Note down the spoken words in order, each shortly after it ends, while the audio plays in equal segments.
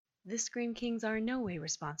The Scream Kings are in no way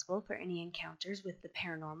responsible for any encounters with the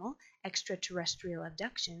paranormal, extraterrestrial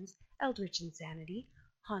abductions, eldritch insanity,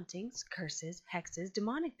 hauntings, curses, hexes,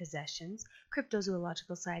 demonic possessions,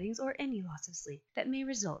 cryptozoological sightings, or any loss of sleep that may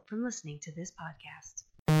result from listening to this podcast.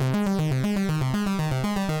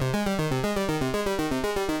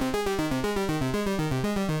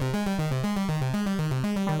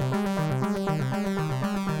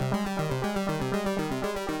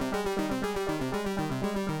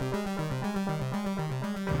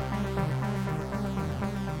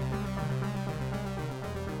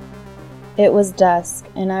 It was dusk,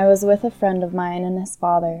 and I was with a friend of mine and his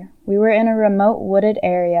father. We were in a remote wooded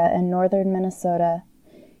area in northern Minnesota.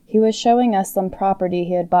 He was showing us some property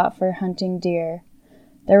he had bought for hunting deer.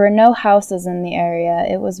 There were no houses in the area.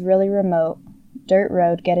 It was really remote. Dirt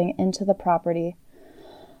road getting into the property.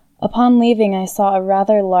 Upon leaving, I saw a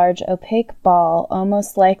rather large opaque ball,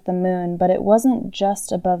 almost like the moon, but it wasn't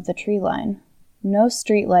just above the tree line. No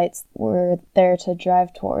streetlights were there to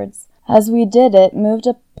drive towards. As we did, it moved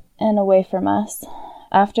up and away from us.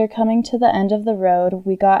 After coming to the end of the road,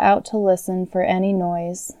 we got out to listen for any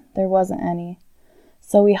noise. There wasn't any.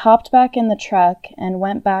 So we hopped back in the truck and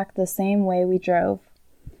went back the same way we drove.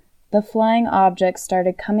 The flying objects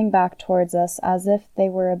started coming back towards us as if they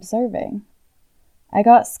were observing. I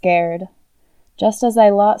got scared. Just as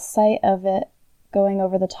I lost sight of it going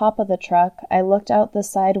over the top of the truck, I looked out the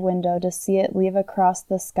side window to see it leave across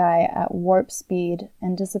the sky at warp speed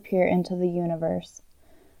and disappear into the universe.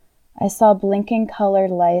 I saw blinking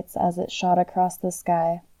colored lights as it shot across the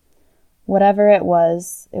sky. Whatever it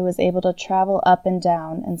was able to travel up and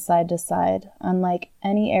down and side to side, unlike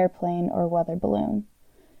any airplane or weather balloon.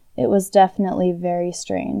 It was definitely very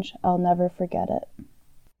strange. I'll never forget it.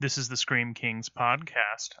 This is the Scream Kings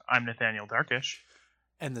podcast. I'm Nathaniel Darkish.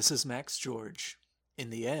 And this is Max George. In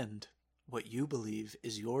the end, what you believe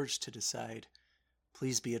is yours to decide.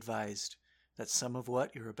 Please be advised that some of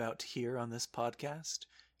what you're about to hear on this podcast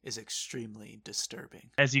is extremely disturbing.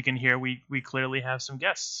 As you can hear, we clearly have some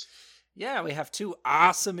guests. Yeah, we have two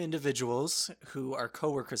awesome individuals who are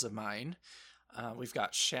coworkers of mine. We've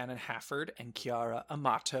got Shannon Hafford and Kiara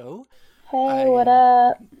Amato. Hey, what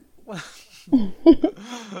up?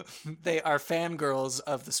 They are fangirls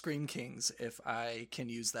of the Scream Kings, if I can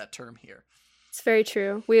use that term here. It's very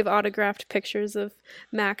true. We have autographed pictures of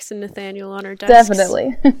Max and Nathaniel on our desks.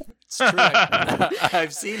 Definitely. It's true.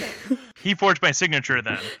 I've seen it. He forged my signature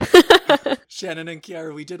then. Shannon and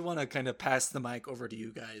Kiara, we did want to kind of pass the mic over to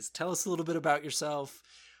you guys. Tell us a little bit about yourself,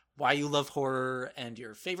 why you love horror, and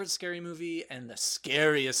your favorite scary movie, and the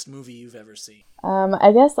scariest movie you've ever seen.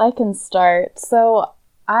 I guess I can start. So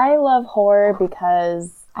I love horror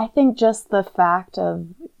because I think just the fact of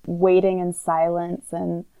waiting in silence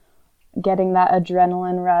and getting that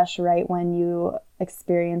adrenaline rush right when you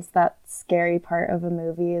experience that scary part of a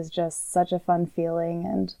movie is just such a fun feeling.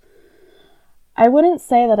 And I wouldn't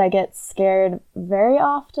say that I get scared very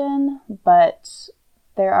often, but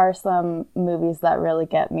there are some movies that really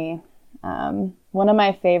get me. One of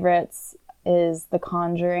my favorites is The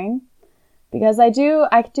Conjuring, because I do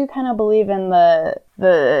kind of believe in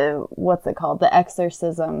the what's it called, the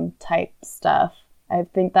exorcism type stuff. I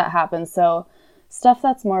think that happens. So stuff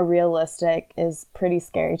that's more realistic is pretty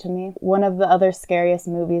scary to me. One of the other scariest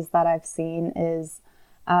movies that I've seen is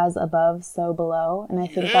As Above, So Below. And I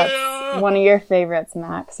think that's one of your favorites,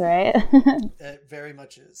 Max, right? It very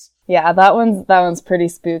much is. Yeah, that one's pretty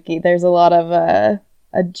spooky. There's a lot of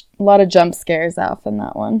jump scares off in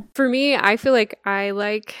that one. For me, I feel like I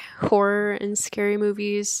like horror and scary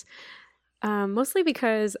movies, mostly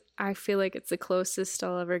because I feel like it's the closest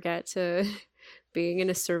I'll ever get to being in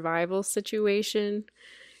a survival situation.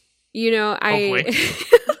 You know, I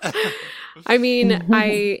mean,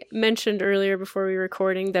 I mentioned earlier before we were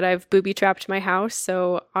recording that I've booby-trapped my house,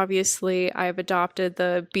 so obviously I've adopted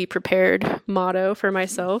the be prepared motto for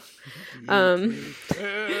myself.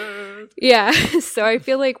 Yeah, so I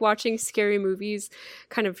feel like watching scary movies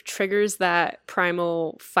kind of triggers that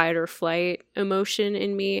primal fight or flight emotion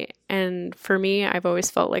in me, and for me, I've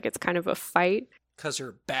always felt like it's kind of a fight. 'Cause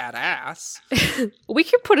you're badass. We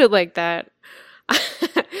can put it like that.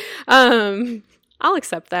 I'll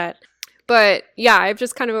accept that. But yeah, I've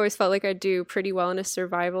just kind of always felt like I do pretty well in a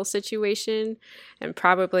survival situation, and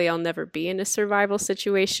probably I'll never be in a survival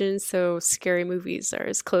situation, so scary movies are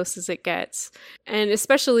as close as it gets. And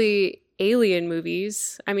especially alien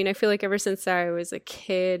movies. I mean, I feel like ever since I was a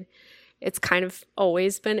kid, it's kind of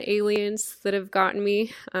always been aliens that have gotten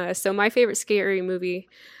me. So my favorite scary movie,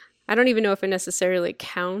 I don't even know if it necessarily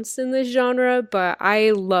counts in this genre, but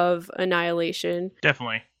I love Annihilation.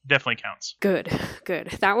 Definitely. definitely counts. Good.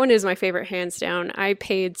 That one is my favorite, hands down. I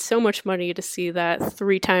paid so much money to see that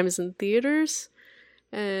 3 times in theaters,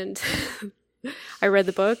 and I read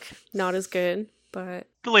the book. Not as good, but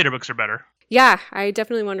The later books are better. yeah, I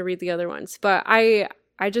definitely want to read the other ones. But I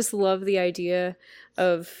just love the idea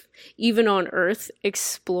of, even on Earth,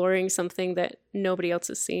 exploring something that nobody else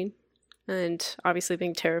has seen, and obviously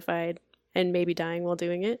being terrified and maybe dying while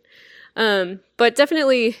doing it. But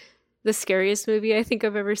definitely the scariest movie I think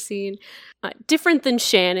I've ever seen. Different than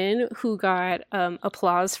Shannon, who got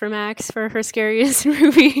applause from Max for her scariest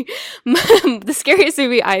movie. The scariest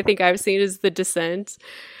movie I think I've seen is The Descent.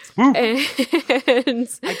 Woo. And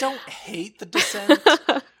I don't hate The Descent.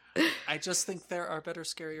 I just think there are better,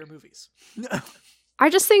 scarier movies. I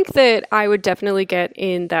just think that I would definitely get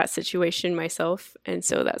in that situation myself, and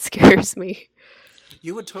so that scares me.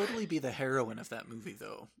 You would totally be the heroine of that movie,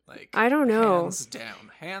 though. Like, I don't know.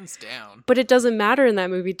 Hands down. But it doesn't matter in that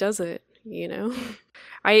movie, does it? You know?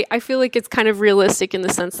 I feel like it's kind of realistic in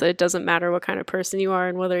the sense that it doesn't matter what kind of person you are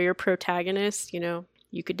and whether you're a protagonist, you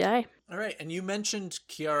could die. All right, and you mentioned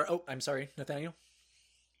Kiara. Oh, I'm sorry, Nathaniel.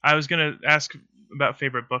 I was going to ask about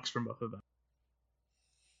favorite books from both of them.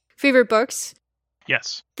 Favorite books?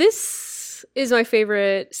 Yes. This is my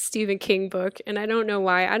favorite Stephen King book, and I don't know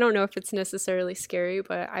why. I don't know if it's necessarily scary,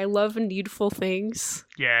 but I love Needful Things.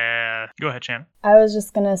 Yeah. Go ahead, Shannon. I was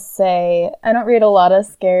just going to say, I don't read a lot of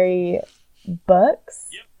scary books,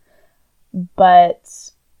 but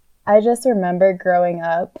I just remember growing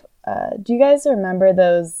up. Do you guys remember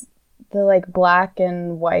the like black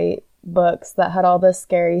and white books that had all the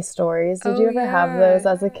scary stories? Did you ever have those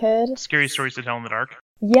as a kid? Scary Stories to Tell in the Dark.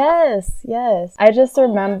 Yes. I just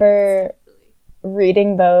remember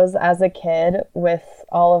reading those as a kid with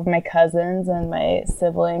all of my cousins and my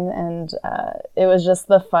siblings, and it was just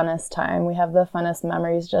the funnest time. We have the funnest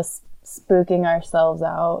memories just spooking ourselves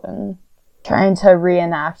out and trying to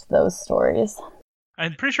reenact those stories.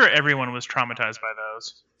 I'm pretty sure everyone was traumatized by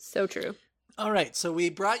those. So true. All right, so we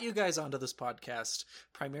brought you guys onto this podcast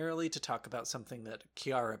primarily to talk about something that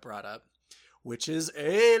Kiara brought up, which is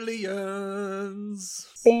aliens.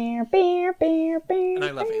 And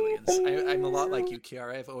I love aliens. I'm a lot like you,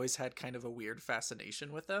 Kiara. I've always had kind of a weird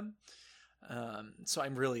fascination with them. So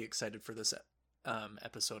I'm really excited for this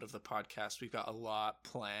episode of the podcast. We've got a lot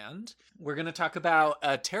planned. We're going to talk about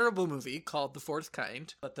a terrible movie called The Fourth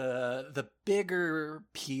Kind. But the bigger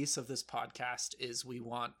piece of this podcast is we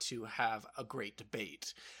want to have a great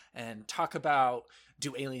debate and talk about,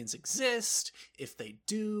 do aliens exist? If they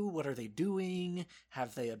do, what are they doing?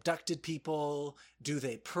 Have they abducted people? Do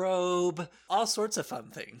they probe? All sorts of fun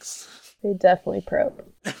things. They definitely probe.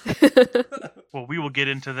 Well, we will get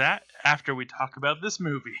into that after we talk about this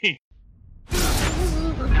movie.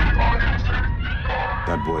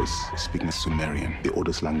 That voice is speaking Sumerian, the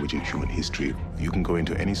oldest language in human history. You can go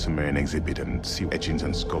into any Sumerian exhibit and see etchings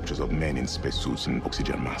and sculptures of men in spacesuits and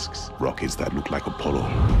oxygen masks. Rockets that look like Apollo.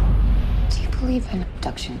 Do you believe in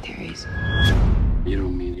abduction theories? You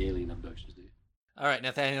don't mean alien abductions, do you? All right,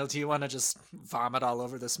 Nathaniel, do you want to just vomit all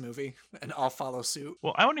over this movie and I'll follow suit?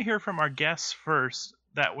 Well, I want to hear from our guests first.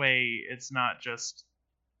 That way it's not just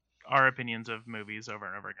our opinions of movies over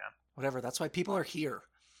and over again. Whatever, that's why people are here.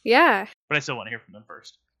 Yeah. But I still want to hear from them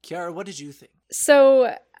first. Kiara, what did you think?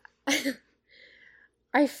 So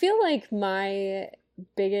I feel like my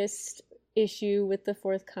biggest issue with The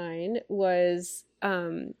Fourth Kind was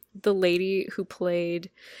the lady who played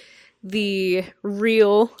the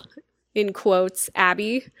real, in quotes,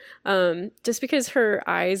 Abby. Just because her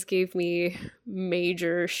eyes gave me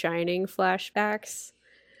major Shining flashbacks.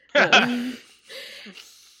 And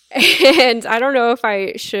I don't know if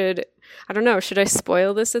I should... should I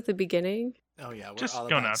spoil this at the beginning? Oh yeah, we're Just all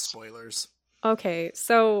go about nuts. spoilers. Okay,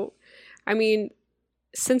 so, I mean,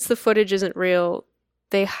 since the footage isn't real,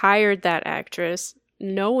 they hired that actress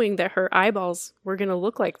knowing that her eyeballs were going to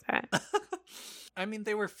look like that. I mean,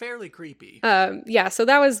 they were fairly creepy. Yeah, so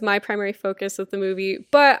that was my primary focus of the movie.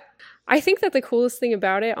 But I think that the coolest thing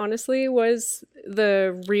about it, honestly, was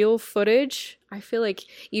the real footage. I feel like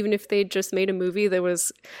even if they'd just made a movie that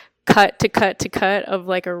was cut to cut of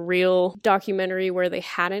like a real documentary where they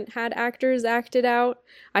hadn't had actors acted out,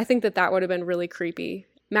 I think that that would have been really creepy.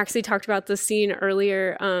 Maxie talked about the scene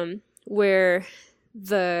earlier where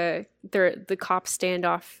the cops stand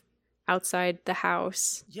off outside the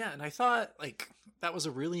house. Yeah, and I thought like that was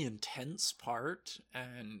a really intense part,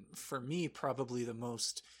 and for me probably the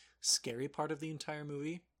most scary part of the entire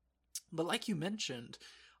movie. But like you mentioned,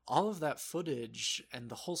 all of that footage and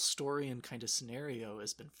the whole story and kind of scenario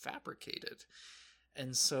has been fabricated.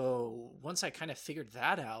 And so once I kind of figured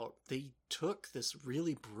that out, they took this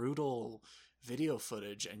really brutal video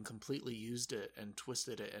footage and completely used it and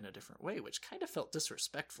twisted it in a different way, which kind of felt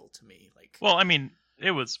disrespectful to me. Like, well, I mean,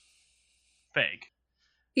 it was fake.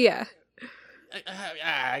 Yeah.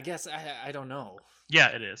 I guess I don't know. Yeah,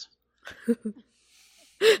 it is.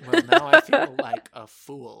 Well, now I feel like a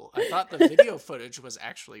fool. I thought the video footage was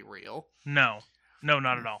actually real. No,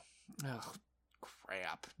 not at all. Oh,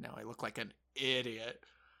 crap. Now I look like an idiot.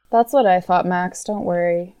 That's what I thought, Max. Don't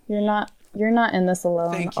worry. You're not in this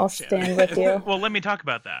alone. Thank you, I'll Shannon. stand with you. Well, let me talk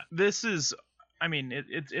about that. This is, I mean,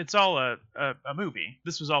 it's all a movie.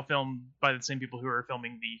 This was all filmed by the same people who are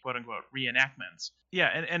filming the quote-unquote reenactments. Yeah,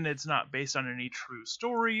 and it's not based on any true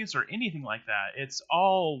stories or anything like that. It's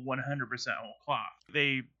all 100% whole cloth.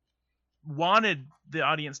 They wanted the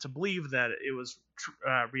audience to believe that it was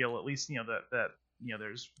real, at least, that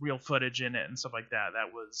there's real footage in it and stuff like that.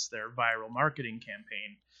 That was their viral marketing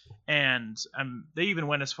campaign. And they even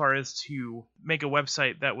went as far as to make a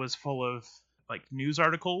website that was full of like news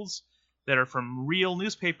articles that are from real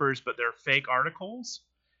newspapers, but they're fake articles.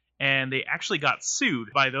 And they actually got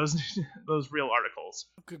sued by those real articles.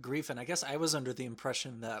 Good grief. And I guess I was under the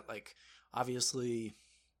impression that, like, obviously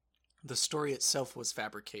the story itself was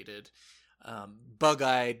fabricated.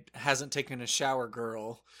 Bug-eyed, hasn't taken a shower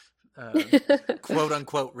girl, quote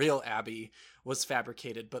unquote real Abby was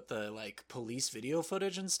fabricated, but the like police video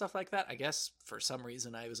footage and stuff like that, I guess for some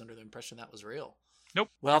reason I was under the impression that was real. Nope.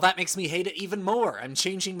 Well, that makes me hate it even more. I'm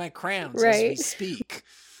changing my crowns as we speak.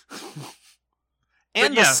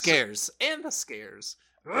 And the scares.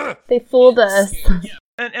 Ugh. They fooled us. Yeah.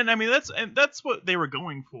 And I mean that's what they were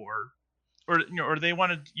going for, or they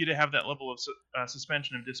wanted you to have that level of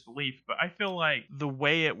suspension of disbelief. But I feel like the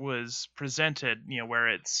way it was presented, where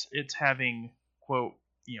it's having quote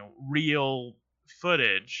real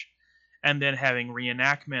footage, and then having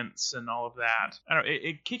reenactments and all of that. I don't know,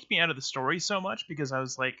 it kicked me out of the story so much because I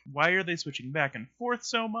was like, why are they switching back and forth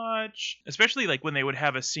so much? Especially like when they would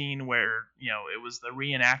have a scene where, it was the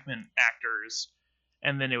reenactment actors,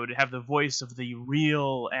 and then it would have the voice of the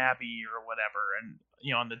real Abby or whatever, and,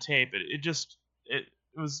 on the tape. It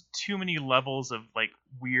was too many levels of like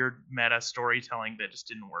weird meta storytelling that just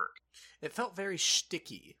didn't work. It felt very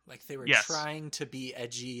shticky, like they were trying to be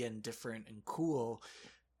edgy and different and cool,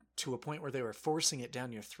 to a point where they were forcing it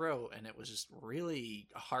down your throat, and it was just really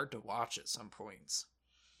hard to watch at some points.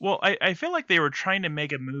 Well, I feel like they were trying to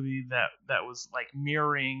make a movie that was like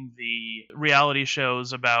mirroring the reality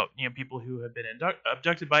shows about people who have been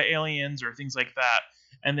abducted by aliens or things like that,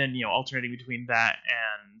 and then alternating between that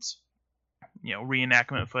and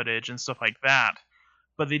reenactment footage and stuff like that.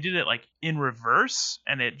 But they did it like in reverse,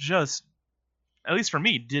 and it just, at least for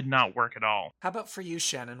me, did not work at all. How about for you,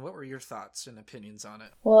 Shannon? What were your thoughts and opinions on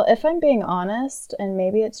it? Well, if I'm being honest, and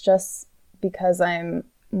maybe it's just because I'm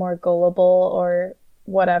more gullible or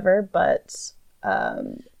whatever, but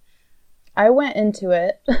I went into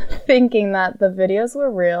it thinking that the videos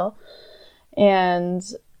were real, and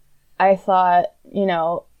I thought,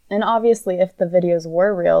 and obviously if the videos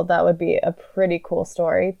were real, that would be a pretty cool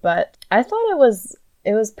story, but I thought it was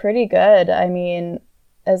pretty good. I mean,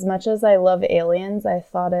 as much as I love aliens, I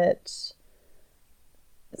thought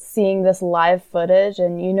seeing this live footage,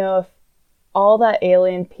 and if all that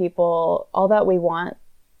alien people, all that we want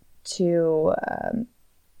to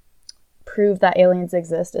prove that aliens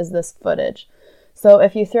exist is this footage. So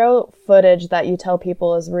if you throw footage that you tell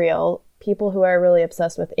people is real, people who are really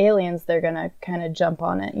obsessed with aliens, they're going to kind of jump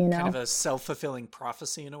on it, Kind of a self-fulfilling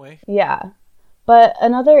prophecy in a way. Yeah. But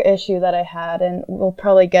another issue that I had, and we'll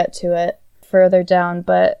probably get to it further down,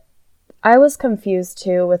 but I was confused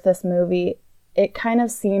too with this movie. It kind of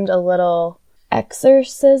seemed a little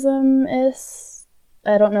exorcism-ish.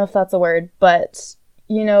 I don't know if that's a word, but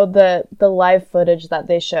the live footage that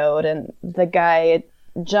they showed, and the guy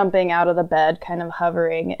jumping out of the bed, kind of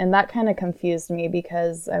hovering, and that kind of confused me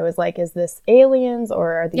because I was like, is this aliens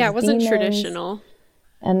or are these it wasn't demons? traditional.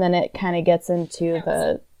 And then it kind of gets into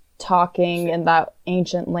the talking in that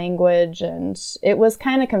ancient language, and it was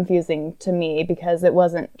kind of confusing to me because it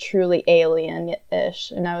wasn't truly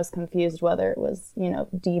alien-ish, and I was confused whether it was,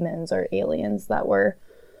 demons or aliens that were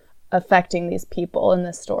affecting these people in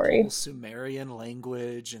this story. Sumerian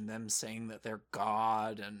language, and them saying that they're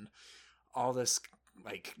God, and all this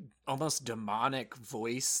like almost demonic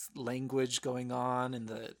voice language going on in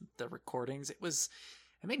the recordings. It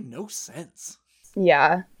made no sense.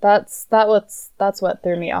 Yeah, that's what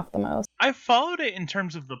threw me off the most. I followed it in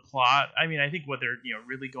terms of the plot. I mean, I think what they're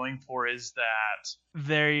really going for is that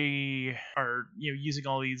they are using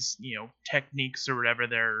all these techniques or whatever.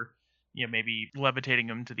 They're maybe levitating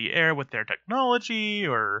them to the air with their technology,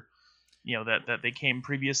 or that they came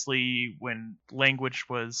previously when language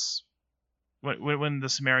was when the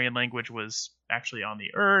Sumerian language was actually on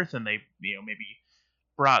the Earth, and they maybe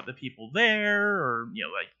brought the people there, or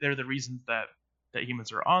like they're the reasons that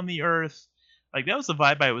humans are on the Earth. Like that was the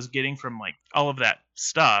vibe I was getting from like all of that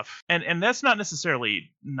stuff, and that's not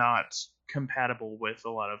necessarily not compatible with a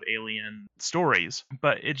lot of Alien stories,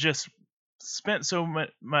 but it just spent so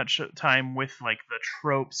much time with like the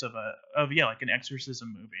tropes of like an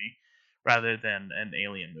exorcism movie rather than an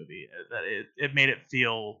Alien movie that it made it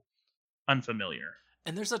feel unfamiliar.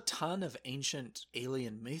 And there's a ton of ancient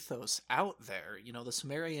alien mythos out there. The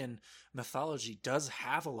Sumerian mythology does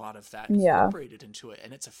have a lot of that incorporated into it,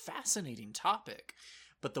 and it's a fascinating topic.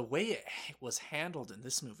 But the way it was handled in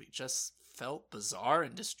this movie just felt bizarre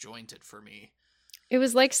and disjointed for me. It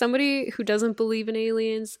was like somebody who doesn't believe in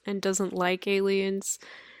aliens and doesn't like aliens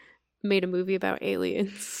made a movie about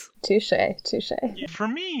aliens. Touche. For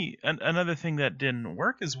me, another thing that didn't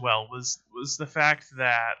work as well was the fact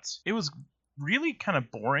that it was really kind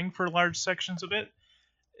of boring for large sections of it,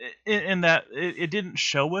 in that it didn't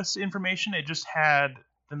show us information. It just had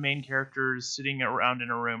the main characters sitting around in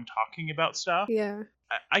a room talking about stuff. Yeah.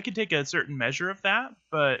 I could take a certain measure of that,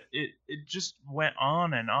 but it just went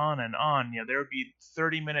on and on and on. There would be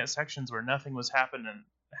 30-minute sections where nothing was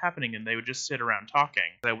happening, and they would just sit around talking.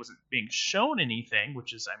 I wasn't being shown anything,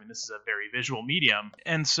 which is, this is a very visual medium,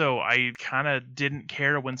 and so I kind of didn't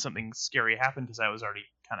care when something scary happened because I was already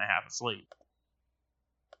kind of half asleep.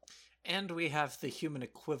 And we have the human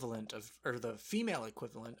equivalent or the female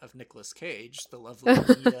equivalent of Nicolas Cage, the lovely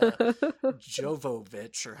Mia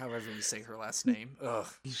Jovovich, or however you say her last name. Ugh.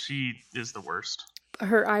 She is the worst.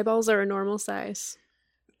 Her eyeballs are a normal size.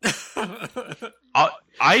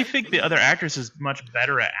 I think the other actress is much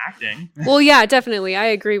better at acting. Well, yeah, definitely. I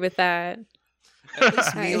agree with that. At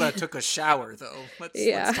least Mila took a shower, though.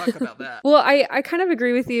 Let's talk about that. Well, I kind of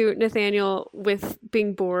agree with you, Nathaniel, with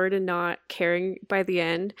being bored and not caring by the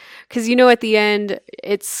end. Because, at the end,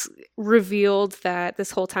 it's revealed that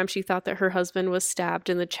this whole time she thought that her husband was stabbed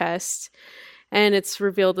in the chest. And it's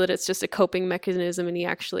revealed that it's just a coping mechanism and he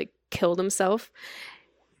actually killed himself.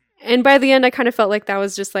 And by the end, I kind of felt like that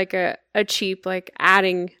was just like a cheap, like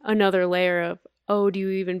adding another layer of, oh, do you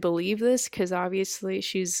even believe this? Because obviously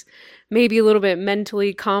she's maybe a little bit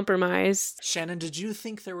mentally compromised. Shannon, did you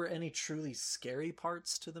think there were any truly scary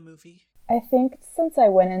parts to the movie? I think since I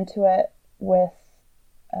went into it with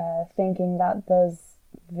thinking that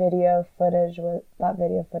video footage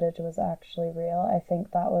was actually real, I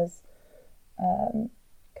think that was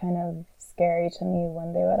kind of scary to me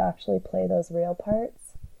when they would actually play those real parts.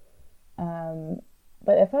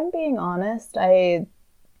 But if I'm being honest, I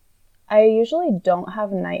usually don't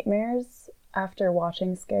have nightmares after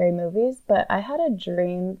watching scary movies, but I had a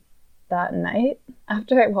dream that night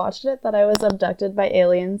after I watched it that I was abducted by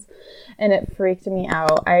aliens, and it freaked me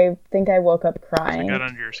out. I think I woke up crying. It got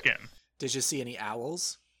under your skin. Did you see any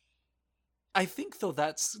owls? I think, though,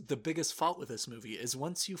 that's the biggest fault with this movie, is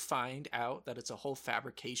once you find out that it's a whole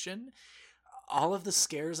fabrication, all of the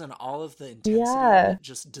scares and all of the intensity of it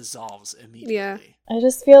just dissolves immediately. Yeah. I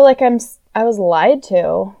just feel like I was lied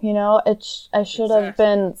to, I should have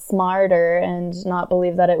been smarter and not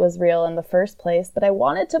believe that it was real in the first place, but I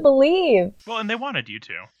wanted to believe. Well, and they wanted you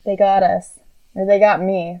to. They got us. Or they got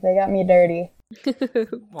me. They got me dirty.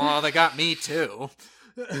 Well, they got me too.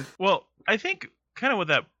 Well, I think kind of what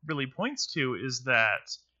that really points to is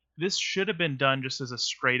that this should have been done just as a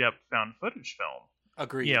straight up found footage film.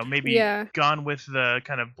 Agreed. Maybe gone with the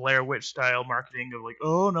kind of Blair Witch style marketing of like,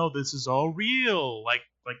 oh no, this is all real, like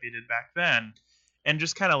they did back then, and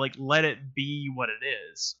just kind of like let it be what it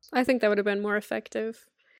is. I think that would have been more effective.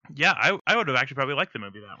 Yeah, I would have actually probably liked the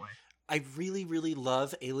movie that way. I really, really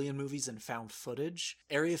love alien movies and found footage.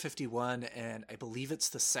 Area 51 and I believe it's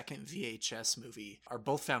the second VHS movie are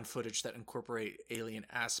both found footage that incorporate alien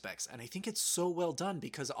aspects. And I think it's so well done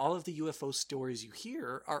because all of the UFO stories you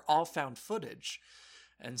hear are all found footage.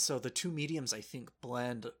 And so the two mediums, I think,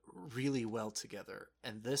 blend really well together.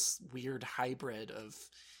 And this weird hybrid of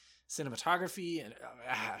cinematography and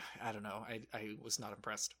I don't know, I was not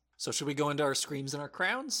impressed. So should we go into our screams and our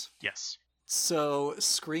crowns? Yes. So,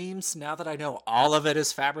 Screams, now that I know all of it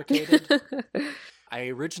is fabricated, I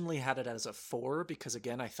originally had it as a 4 because,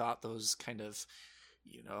 again, I thought those kind of,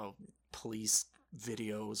 police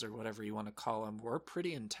videos or whatever you want to call them were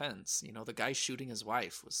pretty intense. The guy shooting his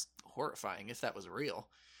wife was horrifying if that was real.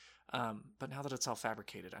 But now that it's all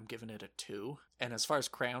fabricated, I'm giving it a 2. And as far as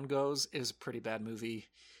Crown goes, it is a pretty bad movie.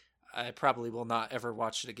 I probably will not ever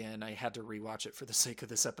watch it again. I had to rewatch it for the sake of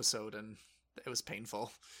this episode, and it was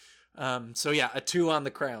painful. So yeah, a 2 on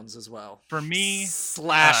the crowns as well. For me,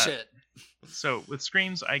 slash it. So with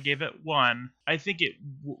Screams, I gave it 1. I think it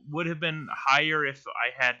would have been higher if I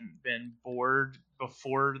hadn't been bored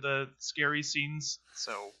before the scary scenes.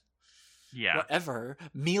 So, yeah. Whatever.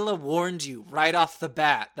 Mila warned you right off the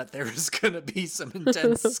bat that there was going to be some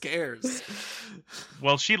intense scares.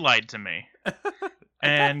 Well, she lied to me.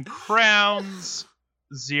 And Crowns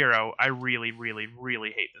 0. I really, really, really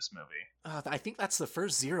hate this movie. I think that's the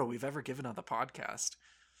first 0 we've ever given on the podcast.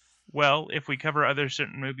 Well, if we cover other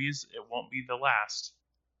certain movies, it won't be the last.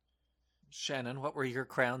 Shannon, what were your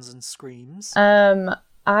crowns and screams? You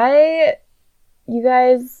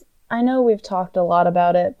guys, I know we've talked a lot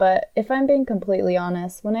about it, but if I'm being completely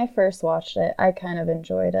honest, when I first watched it, I kind of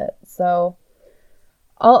enjoyed it. So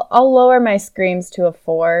I'll lower my screams to a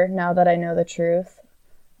 4 now that I know the truth.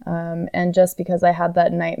 And just because I had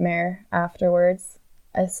that nightmare afterwards,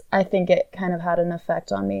 I think it kind of had an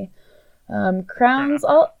effect on me. Crowns,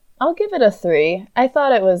 I'll give it a 3. I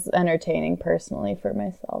thought it was entertaining personally for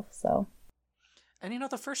myself, so. And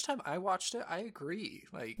the first time I watched it, I agree.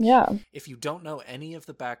 Yeah. If you don't know any of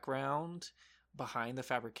the background behind the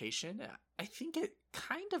fabrication, I think it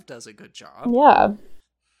kind of does a good job. Yeah.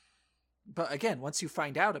 But again, once you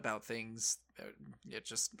find out about things, it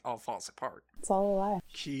just all falls apart. It's all a lie.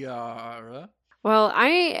 Kiara? Well, I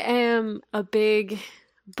am a big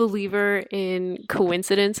believer in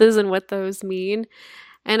coincidences and what those mean.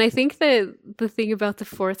 And I think that the thing about the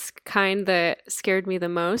fourth kind that scared me the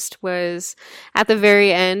most was at the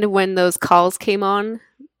very end when those calls came on.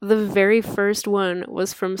 The very first one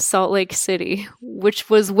was from Salt Lake City, which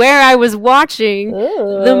was where I was watching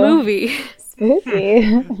the movie. Spooky.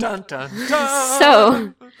 Dun, dun, dun.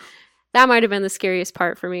 So that might have been the scariest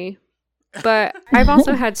part for me. But I've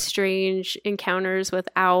also had strange encounters with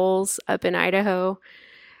owls up in Idaho.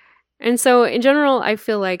 And so in general, I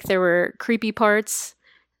feel like there were creepy parts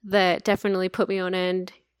that definitely put me on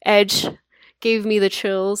edge, gave me the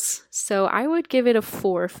chills. So I would give it a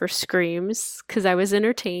 4 for Screams because I was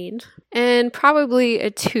entertained. And probably a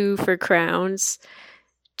 2 for Crowns,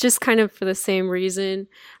 just kind of for the same reason.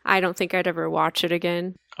 I don't think I'd ever watch it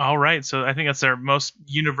again. All right, so I think that's our most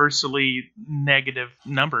universally negative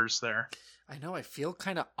numbers there. I know, I feel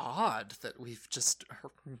kind of odd that we've just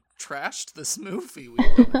trashed this movie. We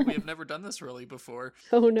have never done this really before.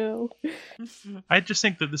 Oh no. I just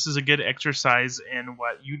think that this is a good exercise in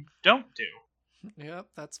what you don't do. Yep,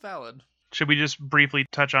 that's valid. Should we just briefly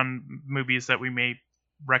touch on movies that we may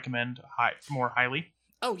recommend more highly?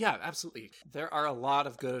 Oh yeah, absolutely. There are a lot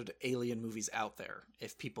of good alien movies out there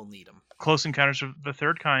if people need them. Close Encounters of the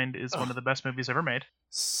Third Kind is one of the best movies ever made.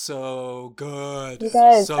 So good. You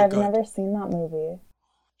guys, so I've good. never seen that movie.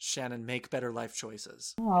 Shannon, make better life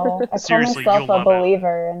choices. Oh, I Seriously, call you'll myself a love it.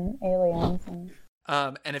 believer in aliens.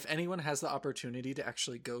 And if anyone has the opportunity to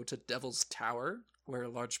actually go to Devil's Tower, where a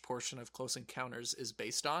large portion of Close Encounters is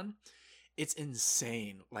based on, it's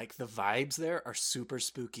insane. Like, the vibes there are super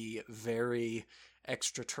spooky, very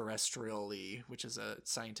extraterrestrial-y, which is a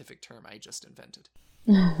scientific term I just invented.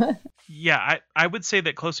 Yeah, I would say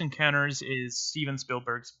that Close Encounters is Steven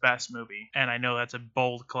Spielberg's best movie, and I know that's a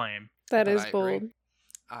bold claim. That But is I bold. agree.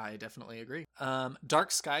 I definitely agree.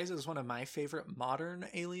 Dark Skies is one of my favorite modern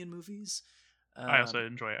alien movies. I also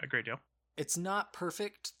enjoy it a great deal. It's not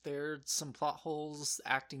perfect. There's some plot holes.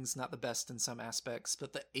 Acting's not the best in some aspects,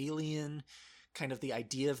 but the alien, kind of the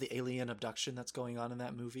idea of the alien abduction that's going on in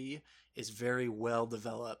that movie is very well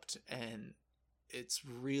developed, and it's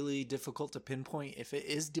really difficult to pinpoint if it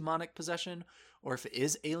is demonic possession or if it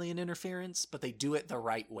is alien interference, but they do it the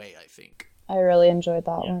right way, I think. I really enjoyed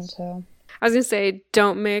that one too. I was going to say,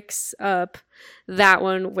 don't mix up that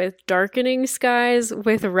one with Darkening Skies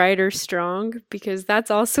with Ryder Strong, because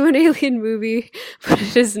that's also an alien movie, but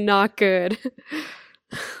it is not good.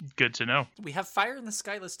 Good to know. We have Fire in the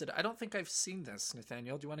Sky listed. I don't think I've seen this,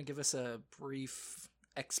 Nathaniel. Do you want to give us a brief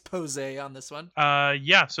expose on this one?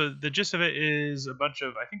 Yeah, so the gist of it is a bunch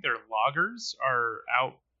of, I think they're loggers, are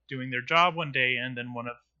out doing their job one day, and then one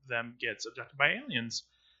of them gets abducted by aliens.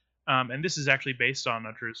 And this is actually based on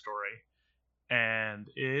a true story. And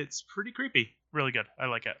it's pretty creepy. Really good. I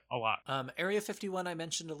like it a lot. Area 51 I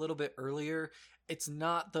mentioned a little bit earlier. It's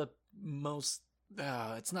not the most...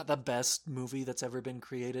 it's not the best movie that's ever been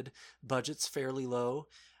created. Budget's fairly low.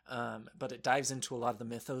 But it dives into a lot of the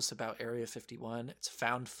mythos about Area 51. It's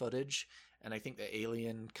found footage. And I think the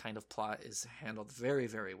alien kind of plot is handled very,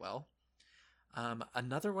 very well.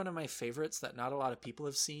 Another one of my favorites that not a lot of people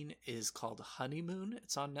have seen is called Honeymoon.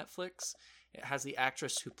 It's on Netflix. It has the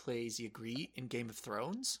actress who plays Ygritte in Game of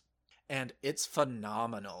Thrones. And it's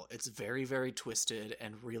phenomenal. It's very, very twisted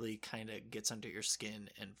and really kind of gets under your skin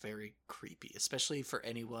and very creepy, especially for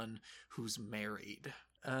anyone who's married.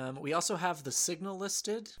 We also have The Signal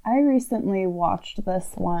listed. I recently watched this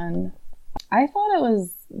one. I thought it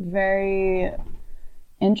was very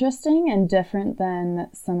interesting and different than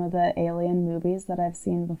some of the Alien movies that I've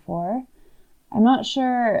seen before. I'm not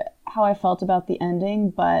sure how I felt about the ending,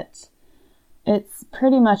 but it's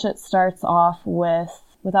pretty much, it starts off with,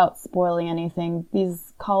 without spoiling anything,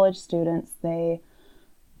 these college students, they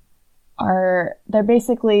work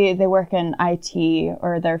in IT,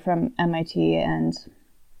 or they're from MIT, and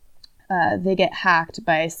they get hacked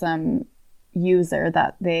by some user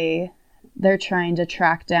that they're trying to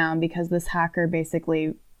track down, because this hacker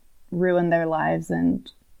basically ruined their lives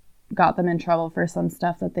and got them in trouble for some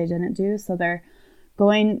stuff that they didn't do. So they're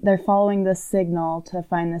following this signal to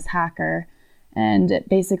find this hacker, and it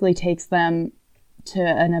basically takes them to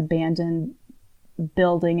an abandoned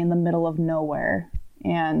building in the middle of nowhere.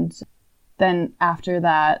 And then after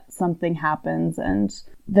that, something happens, and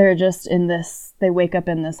they're just they wake up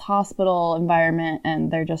in this hospital environment,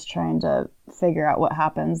 and they're just trying to figure out what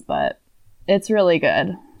happens. But it's really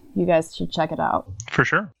good. You guys should check it out. For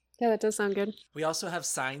sure. Yeah, that does sound good. We also have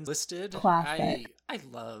Signs listed. Classic. I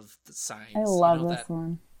love the Signs. I love this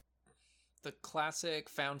one. The classic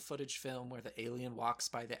found footage film where the alien walks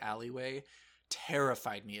by the alleyway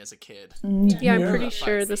terrified me as a kid. Yeah, I'm pretty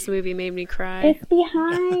sure this movie made me cry. It's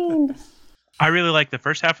behind. I really like the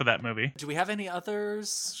first half of that movie. Do we have any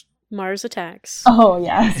others? Mars Attacks. Oh,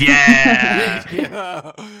 yes. Yeah!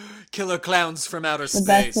 Yeah. Killer clowns from outer The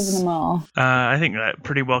space. best of them all. I think that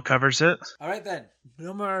pretty well covers it. All right, then.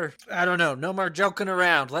 No more joking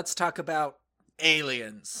around. Let's talk about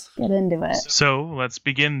aliens. Get into it. So let's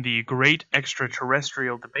begin the great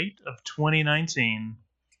extraterrestrial debate of 2019.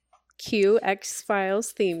 Cue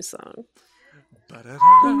X-Files theme song.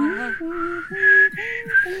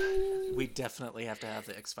 We definitely have to have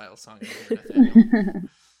the X-Files song in here, Nathaniel.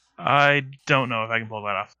 I don't know if I can pull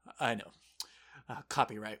that off. I know.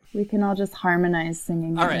 Copyright. We can all just harmonize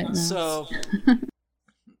singing. All it right, now. so...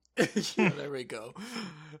 yeah, there we go.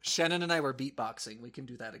 Shannon and I were beatboxing. We can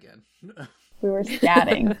do that again. We were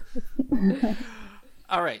scatting.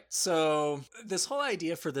 All right, so this whole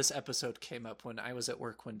idea for this episode came up when I was at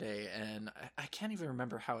work one day, and I can't even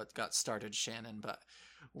remember how it got started, Shannon, but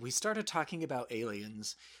we started talking about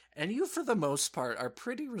aliens, and you, for the most part, are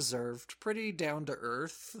pretty reserved, pretty down to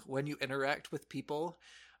earth when you interact with people.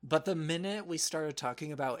 But the minute we started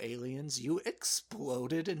talking about aliens, you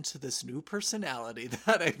exploded into this new personality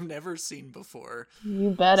that I've never seen before. You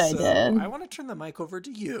bet I did. I want to turn the mic over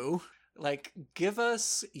to you. Like, give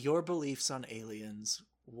us your beliefs on aliens,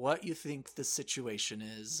 what you think the situation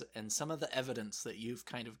is, and some of the evidence that you've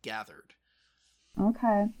kind of gathered.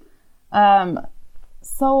 Okay.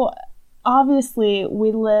 So, obviously,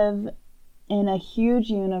 we live in a huge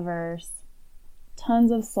universe,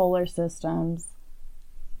 tons of solar systems.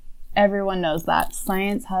 Everyone knows that.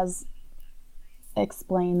 Science has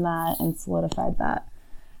explained that and solidified that.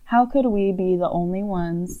 How could we be the only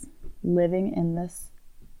ones living in this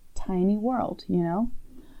tiny world, you know?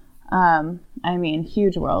 I mean,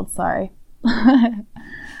 huge world, sorry.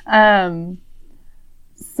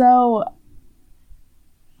 So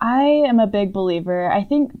I am a big believer. I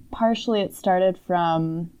think partially it started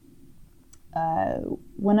from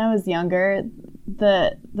when I was younger.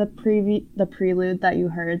 The prelude that you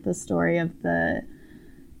heard, the story of the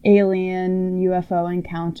alien UFO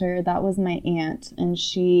encounter, that was my aunt, and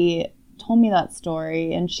she told me that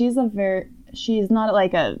story. And she's not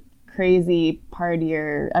like a crazy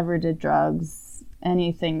partier, ever did drugs,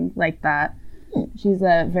 anything like that. She's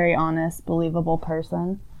a very honest, believable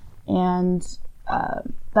person, and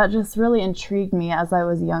that just really intrigued me as I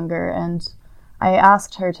was younger. And I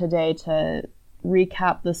asked her today to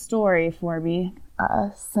recap the story for me,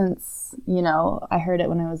 since, you know, I heard it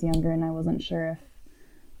when I was younger and I wasn't sure if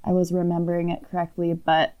I was remembering it correctly.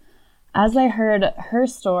 But as I heard her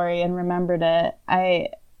story and remembered it,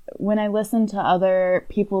 when I listened to other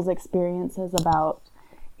people's experiences about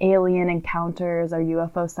alien encounters or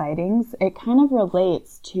UFO sightings, it kind of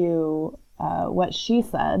relates to what she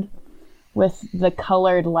said, with the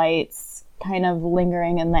colored lights kind of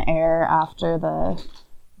lingering in the air after the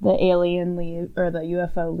alien leave, or the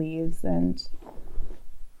UFO leaves. And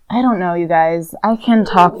I don't know, you guys, I can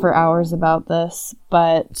talk for hours about this,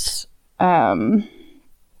 but I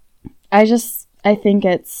think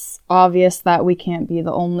it's obvious that we can't be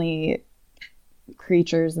the only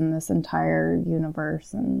creatures in this entire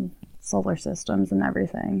universe and solar systems and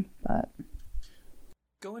everything. But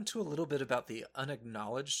go into a little bit about the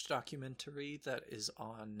unacknowledged documentary that is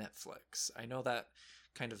on Netflix? I know that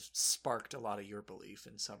kind of sparked a lot of your belief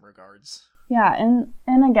in some regards. Yeah, and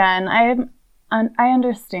again, I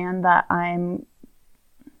understand that I'm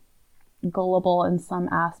gullible in some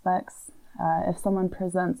aspects. If someone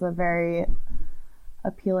presents a very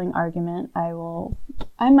appealing argument,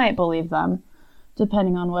 I might believe them,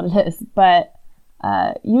 depending on what it is. But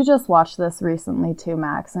you just watched this recently too,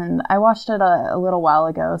 Max, and I watched it a little while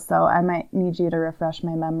ago, so I might need you to refresh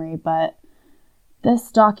my memory. But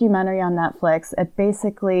this documentary on Netflix, it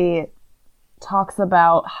basically talks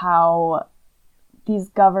about how these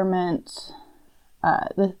government,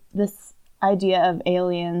 this idea of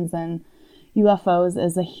aliens and UFOs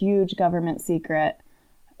is a huge government secret.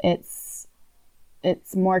 It's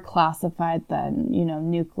more classified than,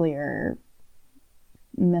 nuclear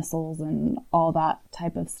missiles and all that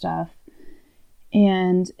type of stuff.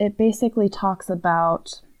 And it basically talks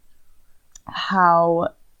about how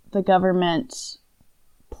the government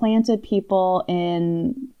planted people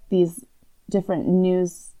in these different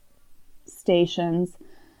news stations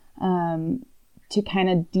to kind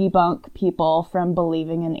of debunk people from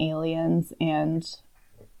believing in aliens, and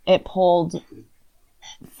it pulled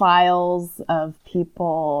files of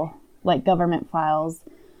people, like government files,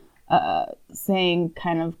 saying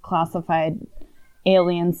kind of classified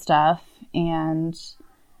alien stuff. And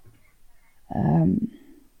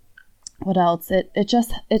what else?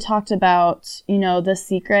 It talked about, the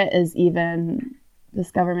secret is even,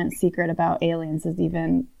 this government secret about aliens is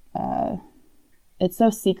even, it's so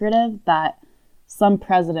secretive that some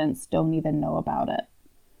presidents don't even know about it.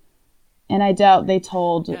 And I doubt they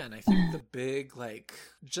told... Yeah, and I think the big,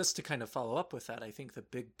 just to kind of follow up with that, I think the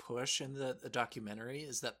big push in the documentary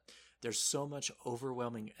is that there's so much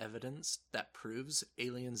overwhelming evidence that proves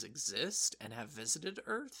aliens exist and have visited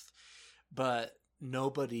Earth, but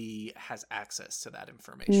nobody has access to that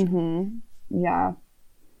information. Mm-hmm. Yeah.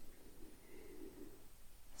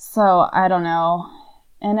 So, I don't know.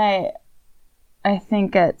 And I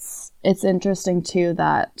think it's interesting, too,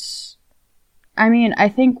 that... I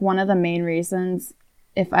think one of the main reasons,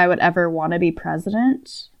 if I would ever want to be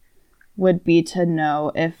president, would be to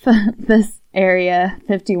know if this Area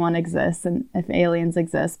 51 exists and if aliens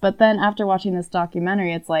exist. But then after watching this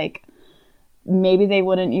documentary, it's like, maybe they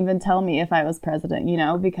wouldn't even tell me if I was president,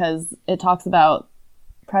 because it talks about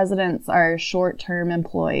presidents are short-term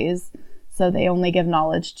employees, so they only give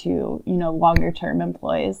knowledge to, longer-term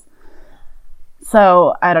employees.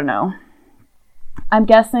 So, I don't know. I'm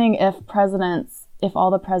guessing if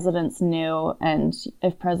all the presidents knew, and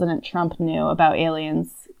if President Trump knew about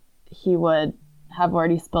aliens, he would have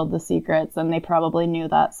already spilled the secrets, and they probably knew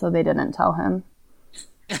that, so they didn't tell him.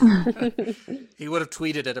 He would have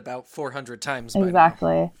tweeted it about 400 times.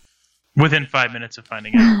 Exactly. Within 5 minutes of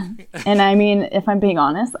finding out. And if I'm being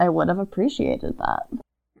honest, I would have appreciated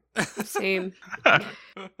that. Same.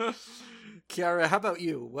 Kiara, how about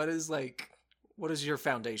you? What is your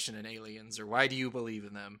foundation in aliens, or why do you believe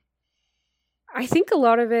in them? I think a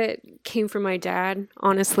lot of it came from my dad,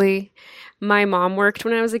 honestly. My mom worked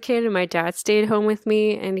when I was a kid, and my dad stayed home with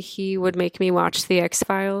me, and he would make me watch The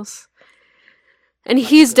X-Files. And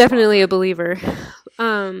he's definitely a believer.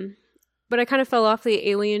 But I kind of fell off the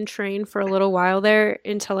alien train for a little while there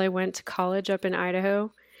until I went to college up in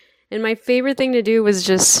Idaho. And my favorite thing to do was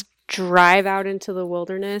just drive out into the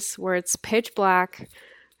wilderness where it's pitch black,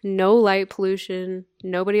 no light pollution,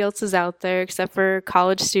 nobody else is out there except for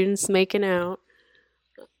college students making out.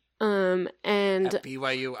 And at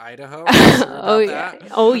BYU, Idaho? Sure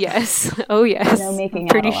oh yes. No making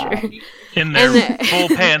out. Pretty sure. In their full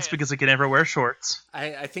pants because they can never wear shorts.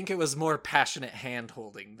 I think it was more passionate hand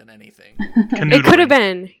holding than anything. It could have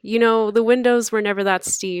been. The windows were never that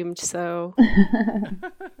steamed, so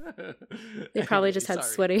they probably just had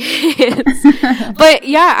sweaty hands. But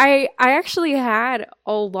yeah, I actually had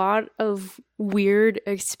a lot of weird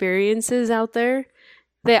experiences out there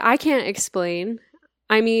that I can't explain.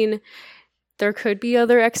 There could be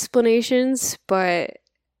other explanations, but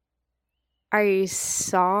I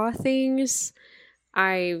saw things,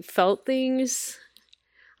 I felt things,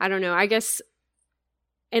 I don't know, I guess,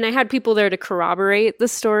 and I had people there to corroborate the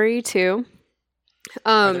story too.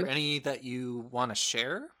 Are there any that you want to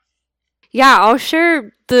share? Yeah, I'll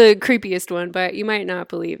share the creepiest one, but you might not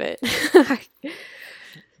believe it.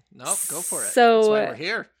 Nope, go for it. So, that's why we're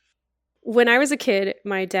here. When I was a kid,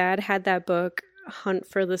 my dad had that book, Hunt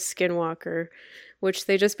for the Skinwalker, which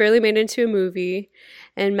they just barely made into a movie.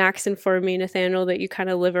 And Max informed me, Nathaniel, that you kind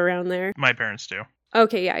of live around there. My parents do.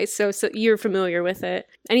 Okay, yeah, so you're familiar with it.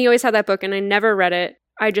 And he always had that book, and I never read it.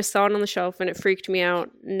 I just saw it on the shelf, and it freaked me out.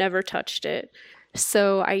 Never touched it.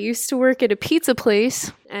 So I used to work at a pizza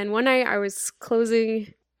place, and one night I was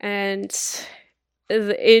closing, and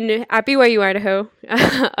at BYU, Idaho,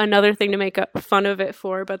 another thing to make fun of it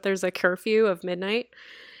for, but there's a curfew of midnight.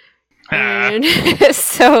 And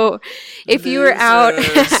so if you were out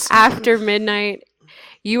after midnight,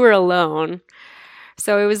 you were alone.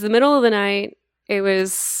 So it was the middle of the night. It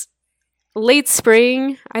was late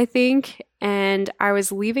spring, I think, and I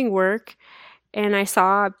was leaving work, and I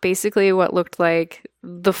saw basically what looked like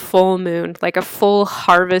the full moon, like a full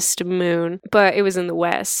harvest moon, but it was in the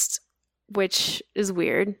west, which is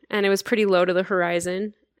weird, and it was pretty low to the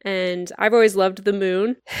horizon. And I've always loved the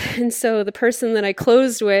moon. And so the person that I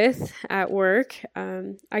closed with at work,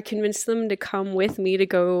 I convinced them to come with me to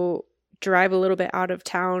go drive a little bit out of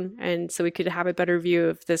town, and so we could have a better view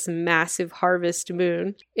of this massive harvest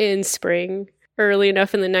moon in spring, early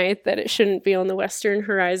enough in the night that it shouldn't be on the western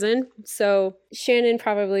horizon. So Shannon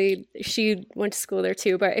she went to school there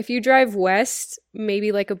too, but if you drive west,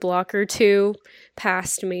 maybe like a block or two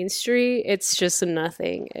past Main Street, it's just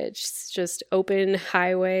nothing. It's just open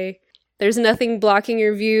highway. There's nothing blocking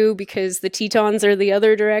your view because the Tetons are the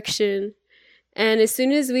other direction. And as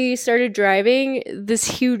soon as we started driving, this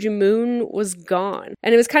huge moon was gone.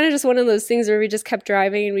 And it was kind of just one of those things where we just kept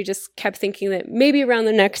driving and we just kept thinking that maybe around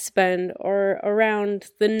the next bend or around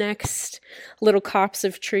the next little copse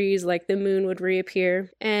of trees, like the moon would reappear.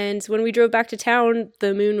 And when we drove back to town,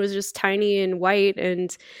 the moon was just tiny and white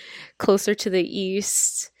and closer to the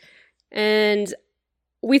east. And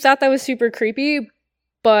we thought that was super creepy,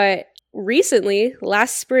 but recently,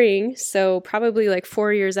 last spring, so probably like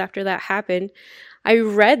 4 years after that happened, I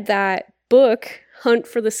read that book, Hunt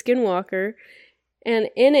for the Skinwalker, and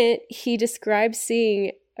in it, he described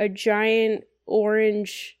seeing a giant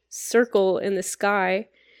orange circle in the sky,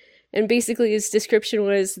 and basically his description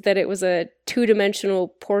was that it was a two-dimensional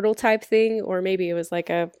portal type thing, or maybe it was like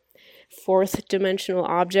a fourth-dimensional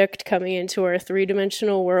object coming into our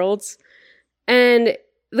three-dimensional worlds, and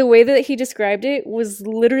the way that he described it was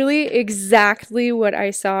literally exactly what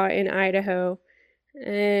I saw in Idaho.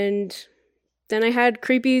 And then I had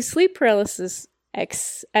creepy sleep paralysis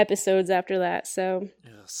episodes after that, so...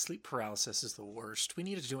 Ugh, sleep paralysis is the worst. We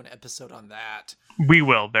need to do an episode on that. We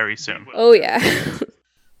will very soon. Oh, yeah.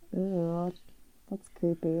 Ew, that's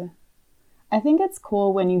creepy. I think it's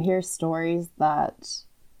cool when you hear stories that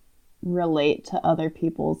relate to other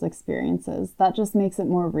people's experiences. That just makes it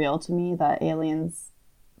more real to me that aliens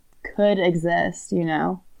could exist, you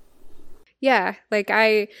know? Yeah, like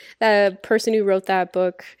the person who wrote that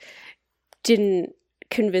book didn't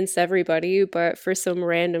convince everybody, but for some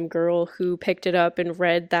random girl who picked it up and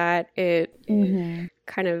read that, it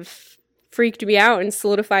kind of freaked me out and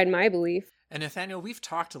solidified my belief. And Nathaniel, we've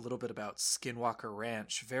talked a little bit about Skinwalker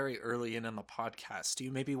Ranch very early in the podcast. Do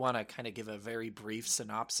you maybe want to kind of give a very brief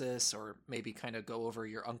synopsis or maybe kind of go over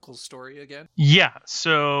your uncle's story again? Yeah,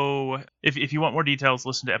 so if you want more details,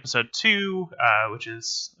 listen to episode 2, which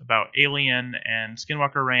is about Alien and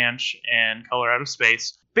Skinwalker Ranch and Color Out of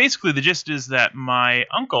Space. Basically, the gist is that my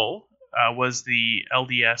uncle was the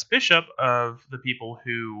LDS bishop of the people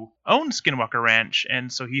who owned Skinwalker Ranch,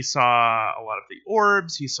 and so he saw a lot of the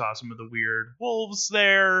orbs, he saw some of the weird wolves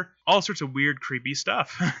there, all sorts of weird, creepy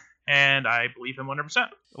stuff. And I believe him 100%.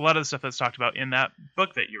 A lot of the stuff that's talked about in that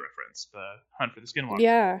book that you referenced, The Hunt for the Skinwalker.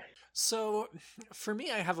 Yeah. So, for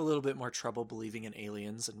me, I have a little bit more trouble believing in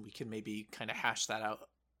aliens, and we can maybe kind of hash that out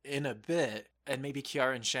in a bit. And maybe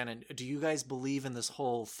Kiara and Shannon, do you guys believe in this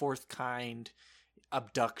whole fourth kind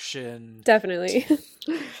abduction? Definitely.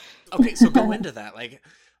 Okay, so go into that. Like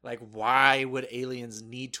why would aliens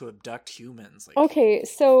need to abduct humans? Okay,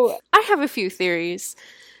 so I have a few theories,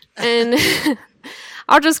 and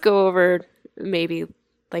I'll just go over maybe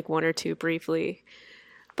like one or two briefly.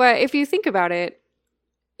 But if you think about it,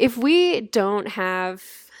 if we don't have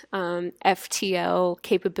FTL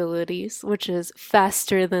capabilities, which is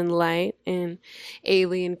faster than light in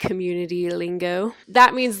alien community lingo,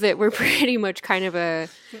 that means that we're pretty much kind of a...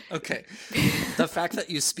 Okay. The fact that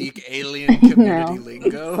you speak alien community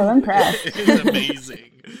lingo so impressed. is amazing.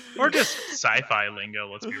 Or just sci-fi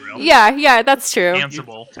lingo, let's be real. Yeah, that's true.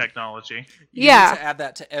 Ansible technology. You need to add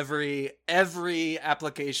that to every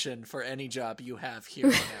application for any job you have here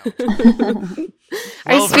on out.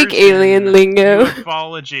 I speak alien lingo.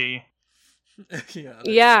 Ufology.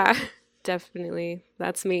 Yeah, definitely.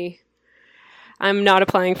 That's me. I'm not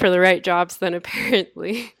applying for the right jobs then,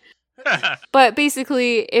 apparently. But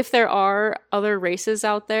basically, if there are other races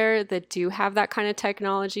out there that do have that kind of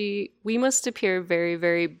technology, we must appear very,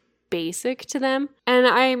 very basic to them. And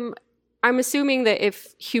I'm assuming that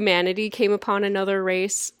if humanity came upon another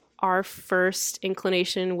race, our first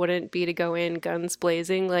inclination wouldn't be to go in guns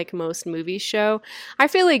blazing like most movies show. I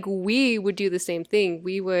feel like we would do the same thing.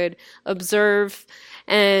 We would observe,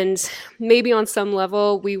 and maybe on some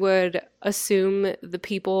level we would assume the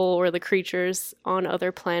people or the creatures on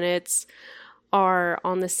other planets are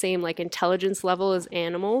on the same like intelligence level as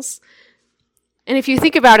animals. And if you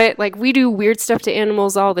think about it, like, we do weird stuff to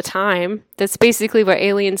animals all the time. That's basically what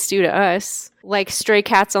aliens do to us. Like stray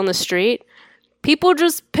cats on the street. People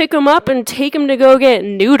just pick them up and take them to go get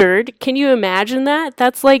neutered. Can you imagine that?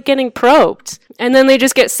 That's like getting probed. And then they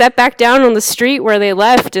just get set back down on the street where they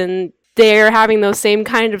left, and they're having those same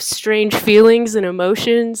kind of strange feelings and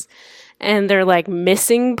emotions, and they're like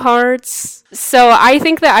missing parts. So I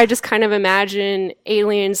think that I just kind of imagine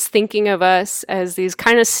aliens thinking of us as these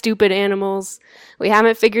kind of stupid animals. We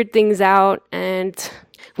haven't figured things out, and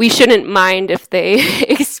we shouldn't mind if they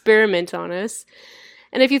experiment on us.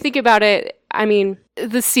 And if you think about it, I mean,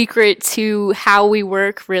 the secret to how we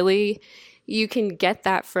work, really, you can get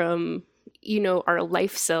that from, our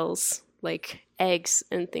life cells, like eggs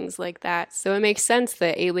and things like that. So it makes sense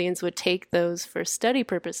that aliens would take those for study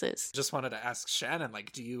purposes. Just wanted to ask Shannon,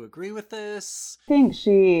 like, do you agree with this? I think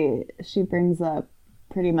she brings up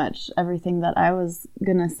pretty much everything that I was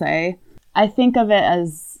gonna say. I think of it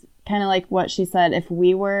as kind of like what she said. If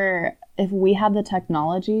we had the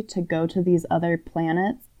technology to go to these other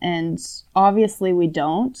planets, and obviously we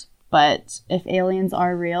don't, but if aliens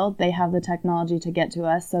are real, they have the technology to get to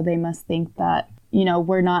us, so they must think that,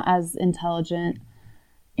 we're not as intelligent.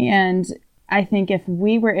 And I think if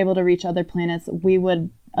we were able to reach other planets, we would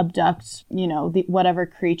abduct, whatever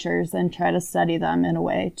creatures and try to study them in a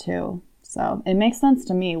way too. So it makes sense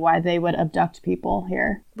to me why they would abduct people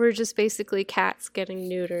here. We're just basically cats getting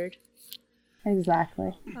neutered.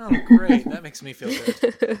 Exactly. Oh, great. That makes me feel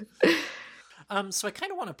good. So I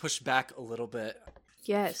kind of want to push back a little bit.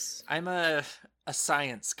 Yes. I'm a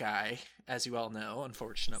science guy, as you all know,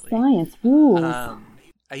 unfortunately. Science, ooh.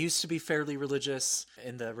 I used to be fairly religious.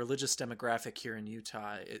 In the religious demographic here in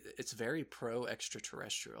Utah, it's very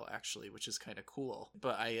pro-extraterrestrial, actually, which is kind of cool.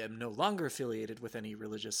 But I am no longer affiliated with any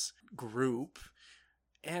religious group.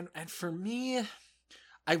 And for me,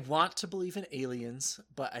 I want to believe in aliens,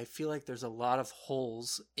 but I feel like there's a lot of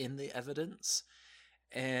holes in the evidence.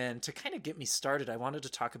 And to kind of get me started, I wanted to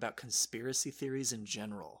talk about conspiracy theories in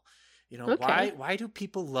general. Okay. Why do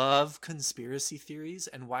people love conspiracy theories,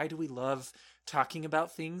 and why do we love talking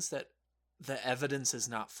about things that the evidence is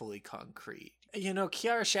not fully concrete?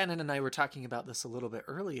 Kiara, Shannon, and I were talking about this a little bit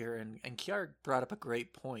earlier, and Kiara brought up a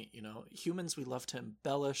great point. Humans, we love to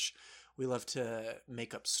embellish, we love to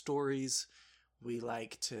make up stories, we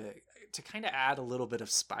like to kind of add a little bit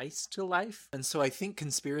of spice to life. And so I think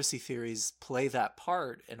conspiracy theories play that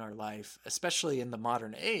part in our life, especially in the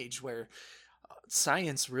modern age where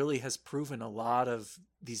science really has proven a lot of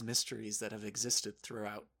these mysteries that have existed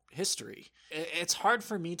throughout history. It's hard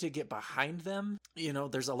for me to get behind them.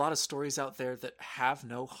 There's a lot of stories out there that have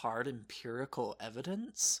no hard empirical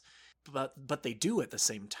evidence, but they do at the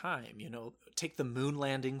same time. Take the moon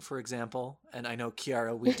landing, for example, and I know,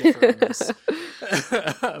 Kiara, we differ on this.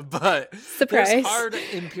 But Surprise. There's hard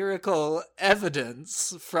empirical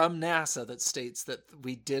evidence from NASA that states that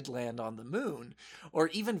we did land on the moon, or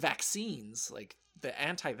even vaccines. Like, the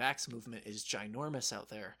anti-vax movement is ginormous out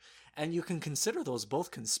there, and you can consider those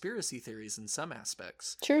both conspiracy theories in some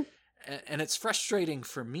aspects. True. And it's frustrating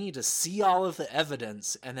for me to see all of the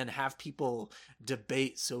evidence and then have people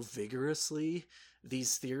debate so vigorously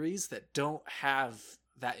these theories that don't have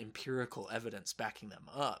that empirical evidence backing them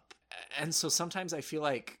up. And so sometimes I feel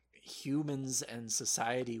like humans and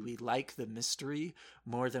society, we like the mystery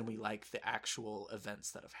more than we like the actual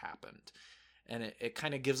events that have happened. And it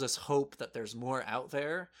kind of gives us hope that there's more out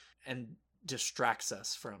there and distracts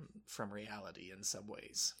us from reality in some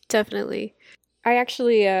ways. Definitely. I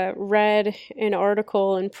actually read an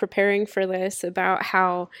article in preparing for this about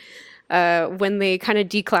how when they kind of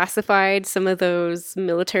declassified some of those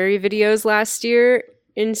military videos last year,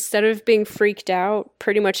 instead of being freaked out,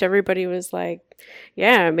 pretty much everybody was like,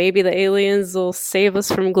 yeah, maybe the aliens will save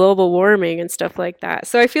us from global warming and stuff like that.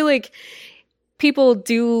 So I feel like people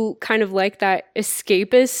do kind of like that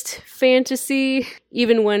escapist fantasy,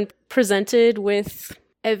 even when presented with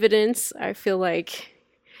evidence. I feel like,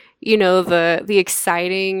 the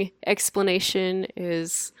exciting explanation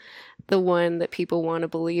is the one that people want to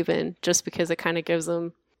believe in, just because it kind of gives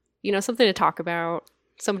them, something to talk about,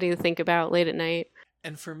 something to think about late at night.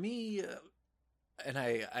 And for me, and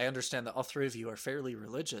I understand that all three of you are fairly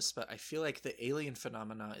religious, but I feel like the alien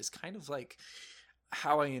phenomena is kind of like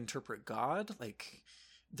how I interpret God. Like,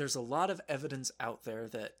 there's a lot of evidence out there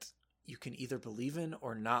that you can either believe in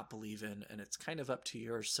or not believe in, and it's kind of up to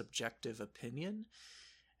your subjective opinion.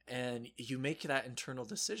 And you make that internal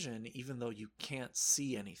decision even though you can't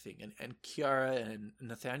see anything. And Kiara and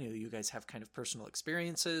Nathaniel, you guys have kind of personal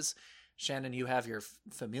experiences. Shannon, you have your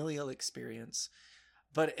familial experience.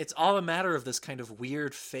 But it's all a matter of this kind of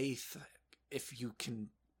weird faith, if you can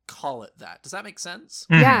call it that. Does that make sense?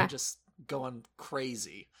 Yeah. Just going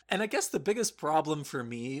crazy. And I guess the biggest problem for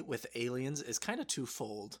me with aliens is kind of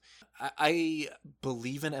twofold. I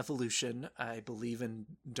believe in evolution. I believe in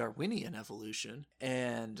Darwinian evolution.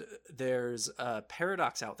 And there's a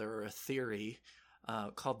paradox out there, or a theory,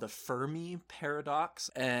 called the Fermi paradox.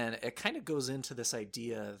 And it kind of goes into this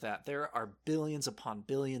idea that there are billions upon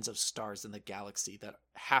billions of stars in the galaxy that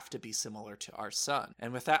have to be similar to our sun.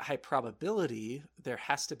 And with that high probability, there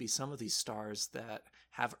has to be some of these stars that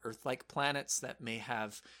have Earth-like planets that may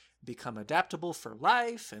have become adaptable for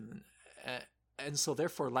life, and so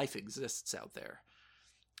therefore life exists out there.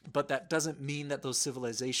 But that doesn't mean that those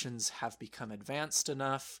civilizations have become advanced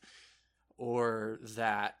enough, or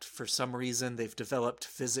that for some reason they've developed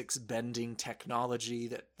physics bending technology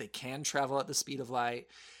that they can travel at the speed of light.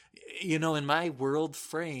 You know, in my world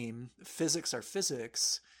frame, physics are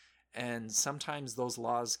physics, and sometimes those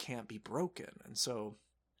laws can't be broken. And so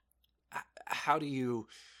how do you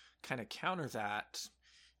kind of counter that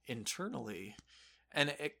internally?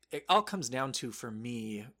 And it all comes down to, for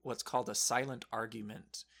me, what's called a silent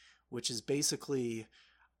argument, which is basically,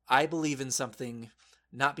 I believe in something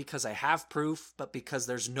not because I have proof, but because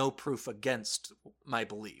there's no proof against my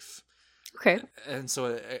belief. Okay. And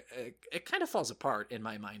so it kind of falls apart in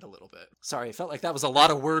my mind a little bit. Sorry, I felt like that was a lot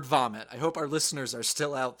of word vomit. I hope our listeners are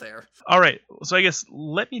still out there. All right, so I guess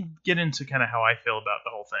let me get into kind of how I feel about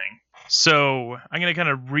the whole thing. So I'm going to kind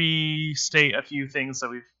of restate a few things that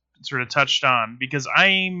we've sort of touched on, because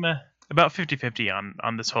I'm about 50-50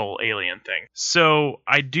 on this whole alien thing. So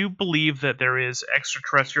I do believe that there is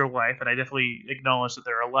extraterrestrial life, and I definitely acknowledge that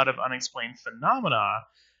there are a lot of unexplained phenomena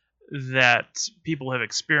that people have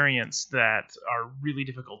experienced that are really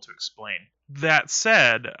difficult to explain. That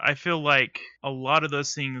said, I feel like a lot of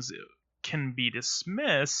those things can be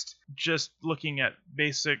dismissed just looking at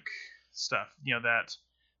basic stuff, you know,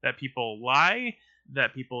 that people lie,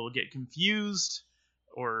 that people get confused,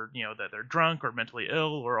 or, you know, that they're drunk or mentally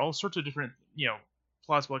ill, or all sorts of different, you know,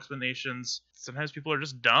 plausible explanations. Sometimes people are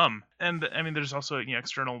just dumb. And I mean, there's also, you know,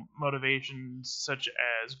 external motivations such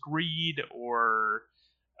as greed or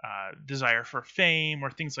desire for fame or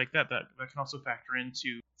things like that can also factor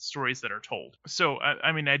into stories that are told. So,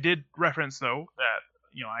 I mean, I did reference, though, that,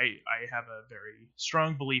 you know, I have a very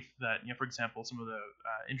strong belief that, you know, for example, some of the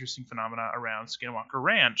interesting phenomena around Skinwalker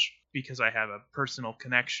Ranch, because I have a personal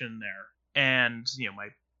connection there. And, you know, my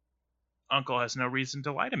uncle has no reason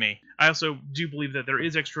to lie to me. I also do believe that there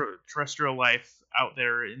is extraterrestrial life out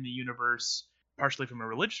there in the universe, partially from a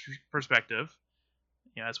religious perspective.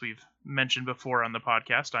 You know, as we've mentioned before on the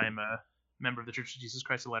podcast, I am a member of the Church of Jesus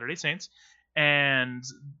Christ of Latter-day Saints, and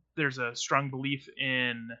there's a strong belief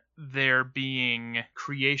in there being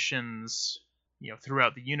creations, you know,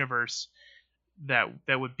 throughout the universe that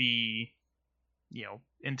would be, you know,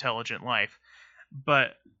 intelligent life.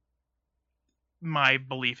 But my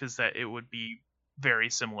belief is that it would be very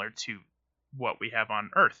similar to what we have on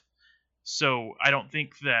Earth. So I don't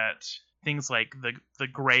think that things like the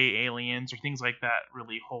gray aliens or things like that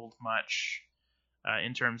really hold much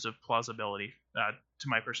in terms of plausibility to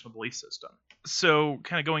my personal belief system. So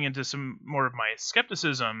kind of going into some more of my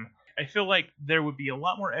skepticism, I feel like there would be a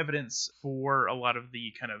lot more evidence for a lot of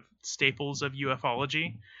the kind of staples of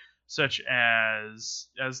ufology, such as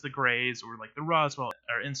the Greys, or like the Roswell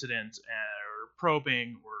incident, or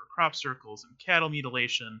probing, or crop circles and cattle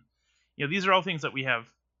mutilation. You know, these are all things that we have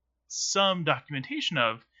some documentation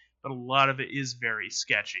of, but a lot of it is very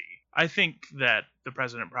sketchy. I think that the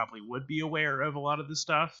president probably would be aware of a lot of this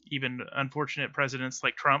stuff, even unfortunate presidents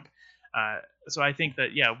like Trump. So I think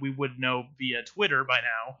that, yeah, we would know via Twitter by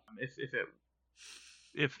now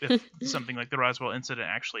if something like the Roswell incident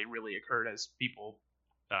actually really occurred as people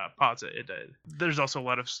posit it did. There's also a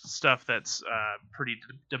lot of stuff that's pretty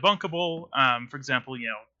debunkable. For example, you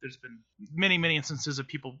know, there's been many instances of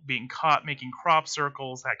people being caught making crop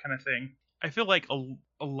circles, that kind of thing. I feel like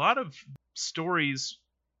a lot of stories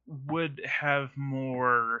would have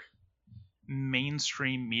more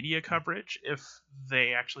mainstream media coverage if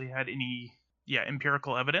they actually had any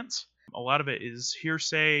empirical evidence. A lot of it is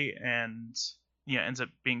hearsay and ends up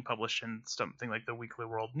being published in something like the Weekly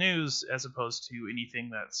World News as opposed to anything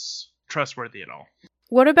that's trustworthy at all.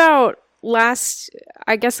 What about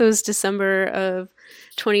I guess it was December of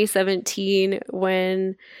 2017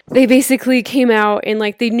 when they basically came out in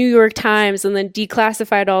like the New York Times and then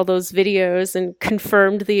declassified all those videos and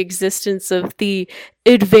confirmed the existence of the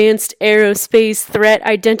Advanced Aerospace Threat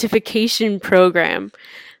Identification Program.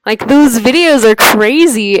 Like, those videos are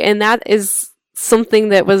crazy, and that is something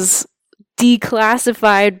that was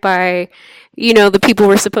declassified by, the people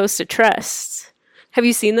we're supposed to trust. Have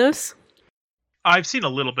you seen those? I've seen a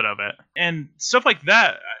little bit of it. And stuff like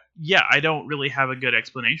that, yeah, I don't really have a good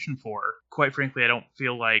explanation for. Quite frankly, I don't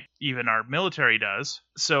feel like even our military does.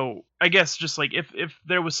 So I guess just like if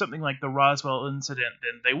there was something like the Roswell incident,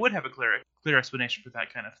 then they would have a clear explanation for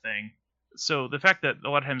that kind of thing. So the fact that a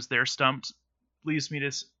lot of times they're stumped leads me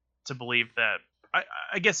to believe that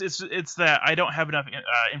I guess it's that I don't have enough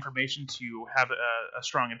information to have a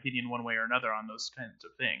strong opinion one way or another on those kinds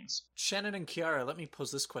of things. Shannon and Kiara, let me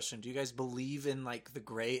pose this question. Do you guys believe in like the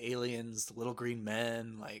gray aliens, the little green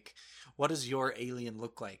men? Like, what does your alien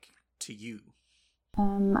look like to you?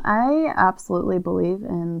 I absolutely believe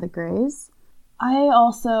in the grays. I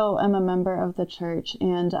also am a member of the church,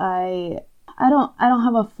 and I don't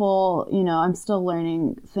have a full, I'm still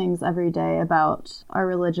learning things every day about our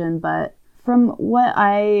religion, but from what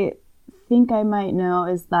I think I might know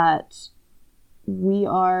is that we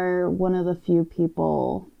are one of the few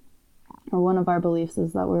people, or one of our beliefs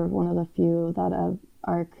is that we're one of the few that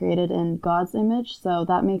are created in God's image. So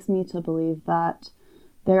that makes me to believe that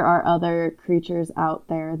there are other creatures out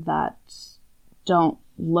there that don't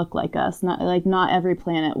look like us. Not every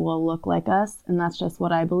planet will look like us, and that's just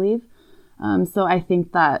what I believe. So I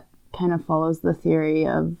think that kind of follows the theory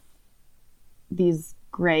of these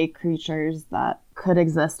gray creatures that could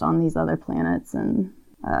exist on these other planets. And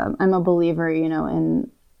I'm a believer,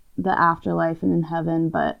 in the afterlife and in heaven,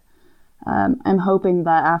 but I'm hoping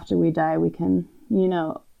that after we die, we can,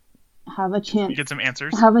 have a chance, get some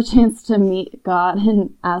answers, have a chance to meet God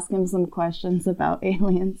and ask him some questions about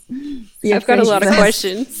aliens. I've got a lot of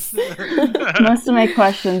questions. Most of my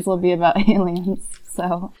questions will be about aliens.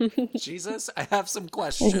 So, Jesus, I have some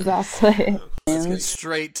questions. Exactly. Let's get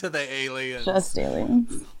straight to the aliens. Just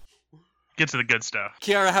aliens. Get to the good stuff.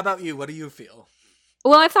 Kiara, how about you? What do you feel?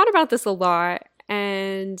 Well, I've thought about this a lot,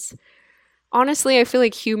 and honestly, I feel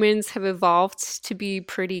like humans have evolved to be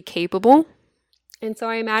pretty capable. And so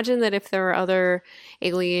I imagine that if there are other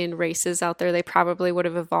alien races out there, they probably would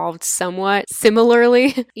have evolved somewhat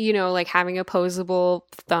similarly, like having opposable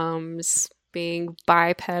thumbs, being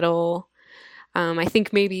bipedal. I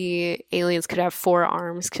think maybe aliens could have 4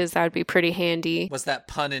 arms because that would be pretty handy. Was that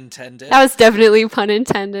pun intended? That was definitely pun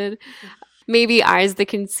intended. Maybe eyes that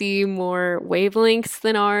can see more wavelengths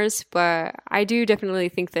than ours, but I do definitely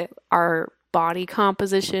think that our body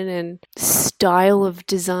composition and style of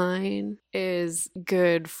design is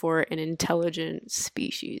good for an intelligent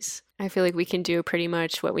species. I feel like we can do pretty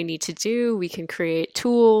much what we need to do. We can create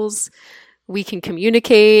tools. We can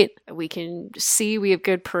communicate, we can see, we have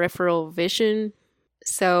good peripheral vision.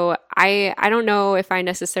 So I don't know if I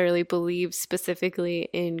necessarily believe specifically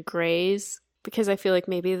in grays, because I feel like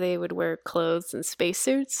maybe they would wear clothes and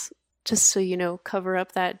spacesuits just so, cover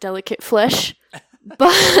up that delicate flesh.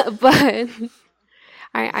 but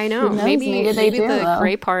I know. Maybe the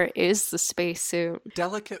gray part is the spacesuit.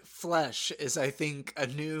 Delicate flesh is, I think, a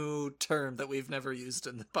new term that we've never used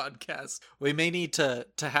in the podcast. We may need to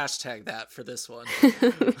hashtag that for this one.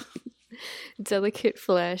 Delicate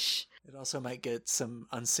flesh. It also might get some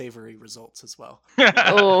unsavory results as well.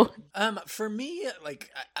 Oh. For me, like,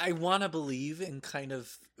 I want to believe in kind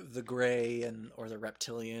of the gray or the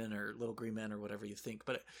reptilian or little green man or whatever you think,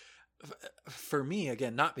 but for me,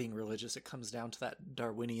 again, not being religious, it comes down to that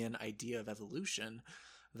Darwinian idea of evolution,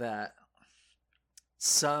 that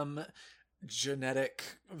some genetic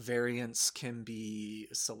variants can be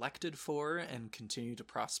selected for and continue to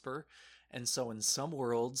prosper. And so in some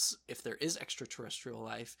worlds, if there is extraterrestrial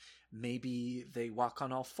life, maybe they walk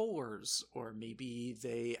on all fours, or maybe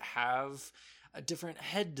they have a different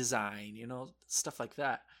head design, stuff like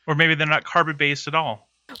that. Or maybe they're not carbon-based at all.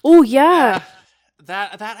 Oh, yeah.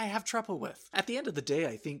 That I have trouble with. At the end of the day,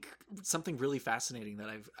 I think something really fascinating that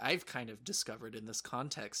I've kind of discovered in this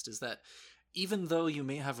context is that even though you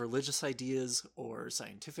may have religious ideas or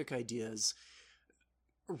scientific ideas,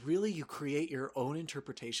 really you create your own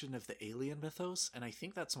interpretation of the alien mythos. And I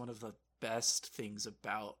think that's one of the best things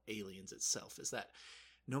about Aliens itself, is that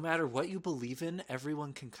no matter what you believe in,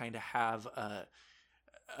 everyone can kind of have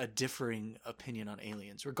a differing opinion on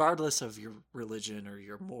aliens, regardless of your religion or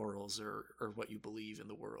your morals or what you believe in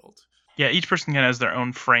the world. Yeah, each person kind of has their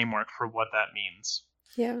own framework for what that means.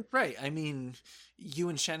 Yeah. Right. I mean, you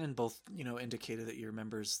and Shannon both, indicated that you're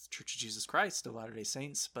members of the Church of Jesus Christ of Latter-day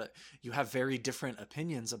Saints, but you have very different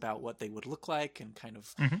opinions about what they would look like and kind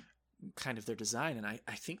of their design. And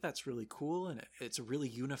I think that's really cool. And it's a really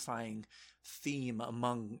unifying theme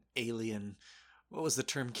among alien. What was the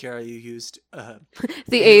term, Kiara, you used?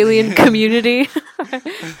 The alien community.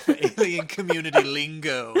 Alien community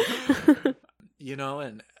lingo.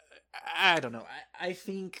 And I don't know. I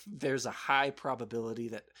think there's a high probability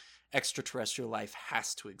that extraterrestrial life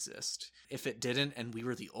has to exist. If it didn't, and we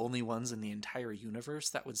were the only ones in the entire universe,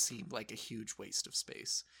 that would seem like a huge waste of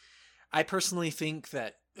space. I personally think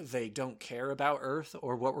that they don't care about Earth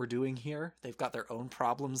or what we're doing here. They've got their own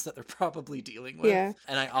problems that they're probably dealing with. Yeah.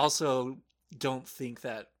 And I also don't think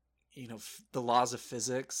that, the laws of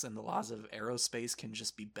physics and the laws of aerospace can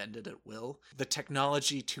just be bended at will. The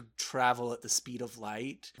technology to travel at the speed of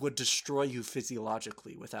light would destroy you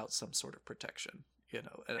physiologically without some sort of protection.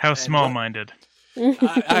 How small-minded.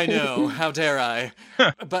 I know. How dare I?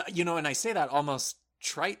 But, and I say that almost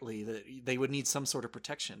tritely, that they would need some sort of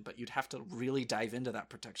protection, but you'd have to really dive into that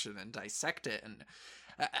protection and dissect it. And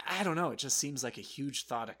I don't know. It just seems like a huge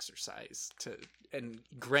thought exercise and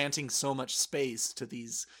granting so much space to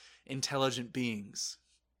these intelligent beings.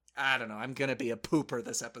 I don't know. I'm going to be a pooper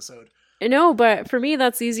this episode. No, but for me,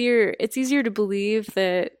 that's easier. It's easier to believe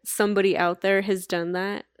that somebody out there has done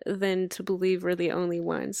that than to believe we're the only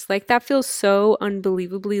ones. Like, that feels so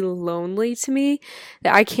unbelievably lonely to me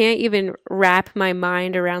that I can't even wrap my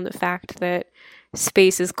mind around the fact that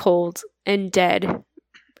space is cold and dead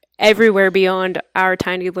everywhere beyond our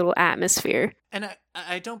tiny little atmosphere. And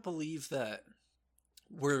I don't believe that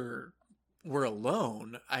we're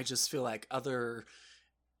alone. I just feel like other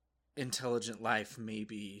intelligent life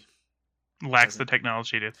maybe lacks the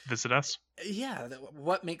technology to visit us. Yeah,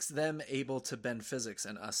 what makes them able to bend physics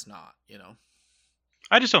and us not,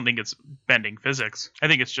 I just don't think it's bending physics. I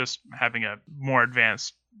think it's just having a more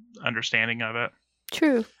advanced understanding of it.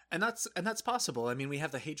 True. And that's possible. I mean, we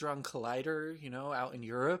have the Hadron Collider, out in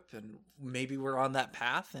Europe, and maybe we're on that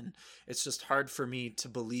path, and it's just hard for me to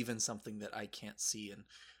believe in something that I can't see. And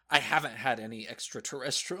I haven't had any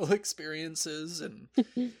extraterrestrial experiences, and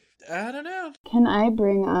I don't know. Can I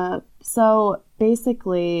bring up, so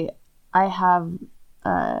basically I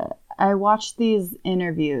watched these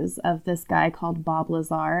interviews of this guy called Bob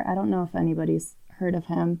Lazar. I don't know if anybody's heard of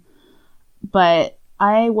him, but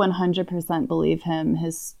I 100% believe him.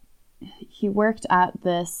 He worked at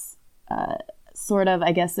this sort of,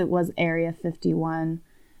 I guess it was Area 51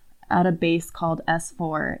 at a base called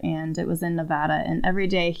S4, and it was in Nevada. And every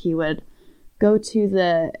day he would go to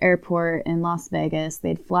the airport in Las Vegas.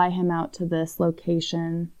 They'd fly him out to this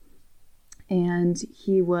location, and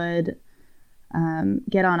he would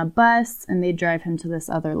get on a bus, and they'd drive him to this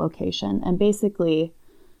other location. And basically,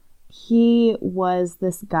 he was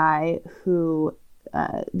this guy who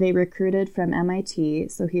they recruited from MIT,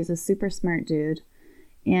 so he's a super smart dude,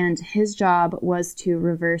 and his job was to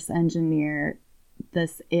reverse engineer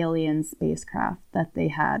this alien spacecraft that they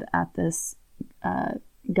had at this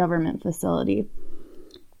government facility.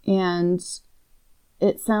 And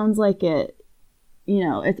it sounds like it,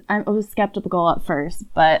 I was skeptical at first,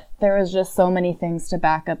 but there was just so many things to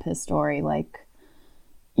back up his story. Like,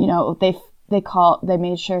 they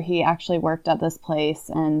made sure he actually worked at this place,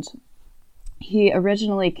 and he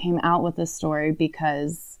originally came out with this story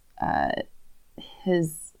because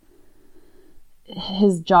his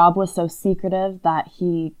job was so secretive that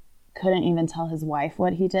he couldn't even tell his wife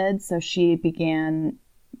what he did. So she began,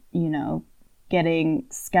 getting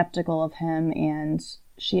skeptical of him, and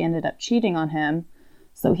she ended up cheating on him.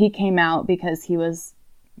 So he came out because he was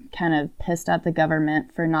kind of pissed at the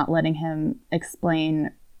government for not letting him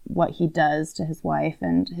explain what he does to his wife,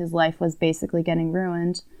 and his life was basically getting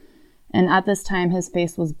ruined. And at this time, his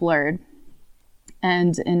face was blurred.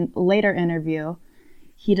 And in a later interview,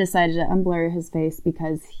 he decided to unblur his face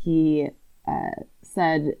because he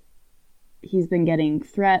said he's been getting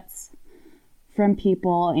threats from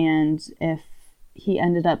people, and if he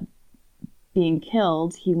ended up being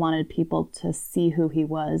killed, he wanted people to see who he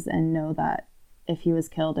was and know that if he was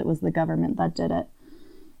killed, it was the government that did it.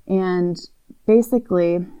 And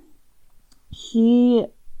basically, his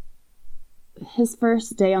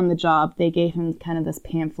first day on the job, they gave him kind of this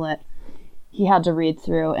pamphlet he had to read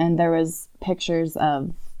through, and there was pictures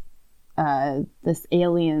of this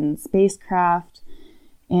alien spacecraft,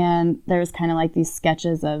 and there's kind of like these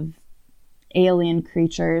sketches of alien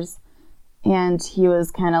creatures, and he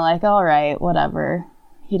was kind of like, all right, whatever.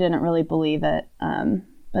 He didn't really believe it.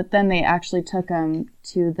 But then they actually took him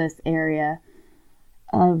to this area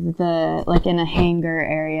of the, like in a hangar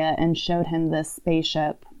area, and showed him this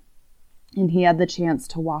spaceship, and he had the chance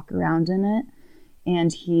to walk around in it.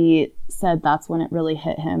 And he said that's when it really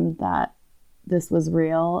hit him that this was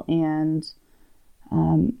real. And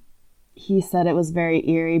he said it was very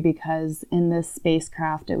eerie because in this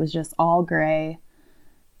spacecraft, it was just all gray,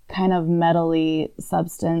 kind of metally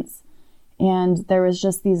substance. And there was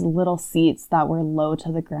just these little seats that were low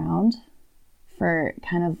to the ground for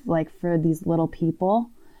kind of like for these little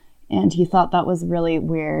people. And he thought that was really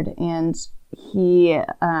weird. And he,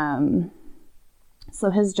 so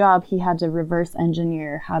his job, he had to reverse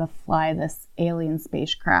engineer how to fly this alien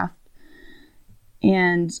spacecraft.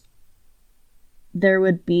 And there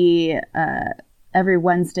would be, every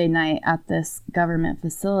Wednesday night at this government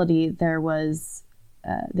facility, there was,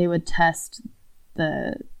 they would test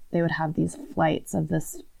they would have these flights of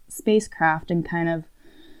this spacecraft and kind of,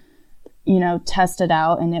 you know, test it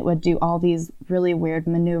out, and it would do all these really weird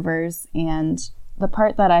maneuvers. And the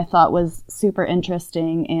part that I thought was super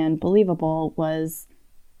interesting and believable was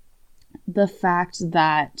the fact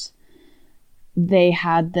that they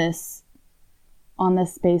had this, on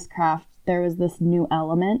this spacecraft, there was this new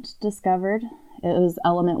element discovered. It was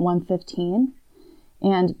element 115.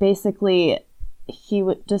 And basically, he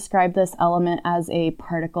would describe this element as a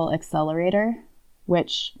particle accelerator,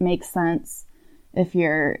 which makes sense if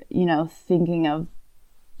you're, you know, thinking of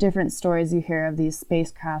different stories you hear of these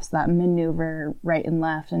spacecrafts that maneuver right and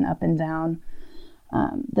left and up and down.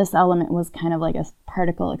 This element was kind of like a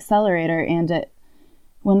particle accelerator, and it,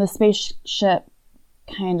 when the spaceship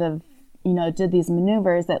kind of, you know, did these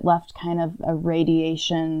maneuvers, it left kind of a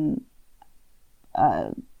radiation,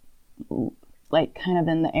 like kind of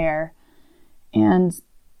in the air. And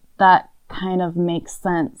that kind of makes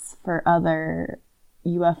sense for other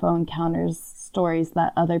UFO encounters stories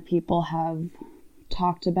that other people have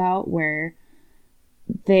talked about, where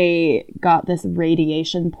they got this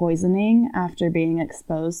radiation poisoning after being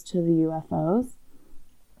exposed to the UFOs.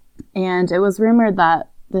 And it was rumored that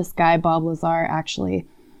this guy, Bob Lazar, actually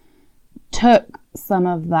took some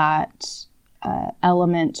of that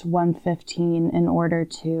element 115 in order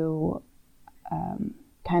to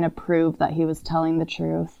kind of prove that he was telling the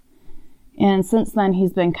truth. And since then,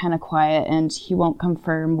 he's been kind of quiet, and he won't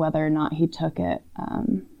confirm whether or not he took it.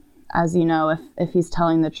 As you know, if he's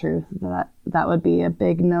telling the truth, that would be a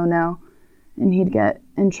big no-no, and he'd get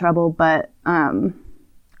in trouble. But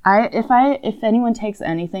if anyone takes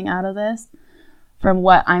anything out of this, from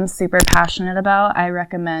what I'm super passionate about, I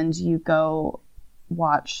recommend you go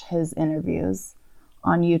watch his interviews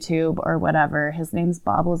on YouTube or whatever. His name's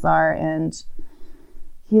Bob Lazar, and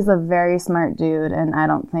he's a very smart dude, and I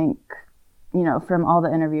don't think, you know, from all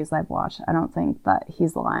the interviews I've watched, I don't think that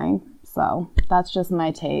he's lying. So that's just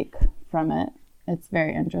my take from it. It's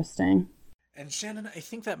very interesting. And Shannon, I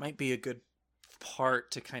think that might be a good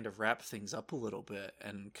part to kind of wrap things up a little bit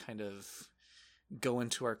and kind of go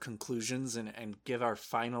into our conclusions and give our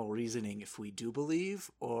final reasoning if we do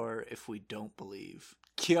believe or if we don't believe.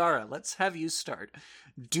 Kiara, let's have you start.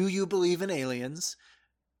 Do you believe in aliens?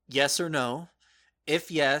 Yes or no?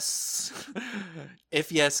 If yes,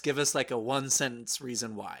 give us like a one-sentence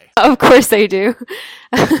reason why. Of course I do.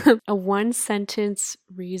 A one-sentence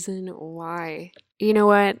reason why. You know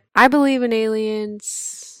what? I believe in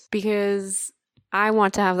aliens because I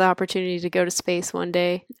want to have the opportunity to go to space one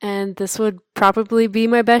day, and this would probably be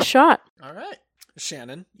my best shot. All right.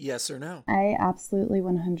 Shannon, yes or no? I absolutely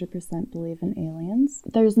 100% believe in aliens.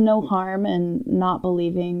 There's no harm in not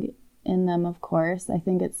believing in them, of course. I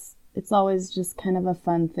think it's always just kind of a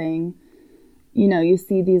fun thing. You know, you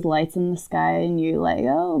see these lights in the sky and you're like,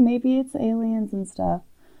 oh, maybe it's aliens and stuff.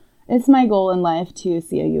 It's my goal in life to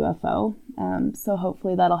see a UFO. So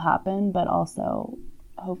hopefully that'll happen, but also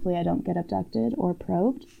hopefully I don't get abducted or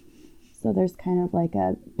probed. So there's kind of like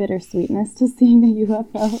a bittersweetness to seeing a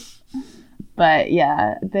UFO. But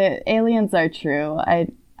yeah, the aliens are true. I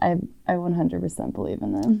 100% believe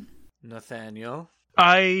in them. Nathaniel?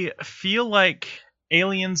 I feel like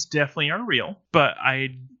aliens definitely are real, but I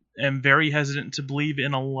am very hesitant to believe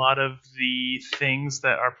in a lot of the things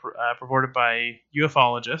that are purported by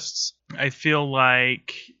ufologists. I feel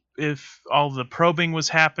like if all the probing was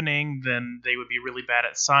happening, then they would be really bad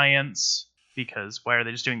at science, because why are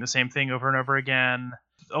they just doing the same thing over and over again?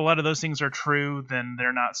 A lot of those things are true, then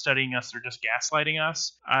they're not studying us, they're just gaslighting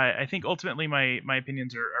us. I think ultimately my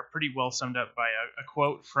opinions are pretty well summed up by a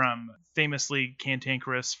quote from famously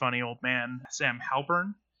cantankerous, funny old man Sam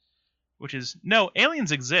Halpern, which is, no,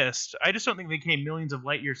 aliens exist. I just don't think they came millions of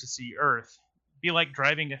light years to see Earth. It'd be like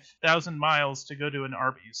driving 1,000 miles to go to an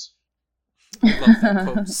Arby's. I love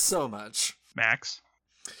that quote so much. Max?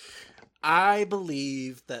 I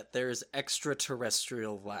believe that there's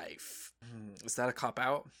extraterrestrial life. Is that a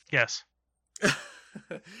cop-out? Yes.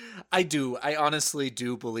 I do. I honestly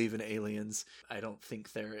do believe in aliens. I don't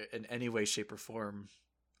think they're in any way, shape, or form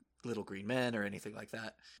little green men or anything like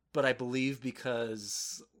that. But I believe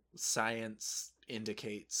because science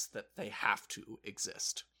indicates that they have to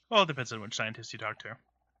exist. Well, it depends on which scientist you talk to.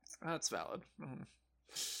 That's valid.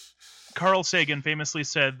 Carl Sagan famously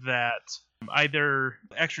said that either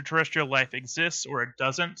extraterrestrial life exists or it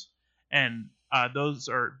doesn't, and those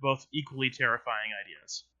are both equally terrifying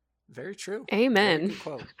ideas. Very true. Amen. Very good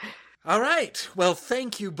quote. All right. Well,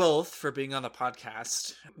 thank you both for being on the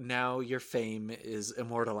podcast. Now your fame is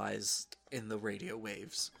immortalized in the radio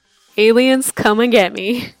waves. Aliens, come and get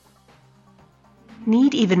me.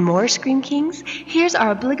 Need even more Scream Kings? Here's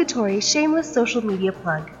our obligatory shameless social media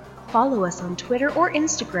plug. Follow us on Twitter or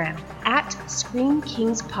Instagram at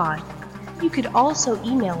ScreamKingsPod. You could also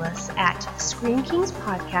email us at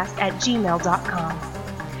screamkingspodcast@gmail.com.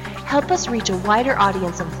 Help us reach a wider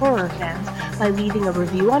audience of horror fans by leaving a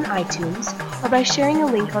review on iTunes or by sharing a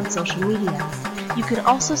link on social media. You can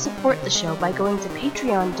also support the show by going to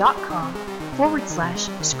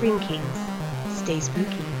patreon.com/ScreamKings. Stay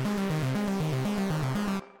spooky.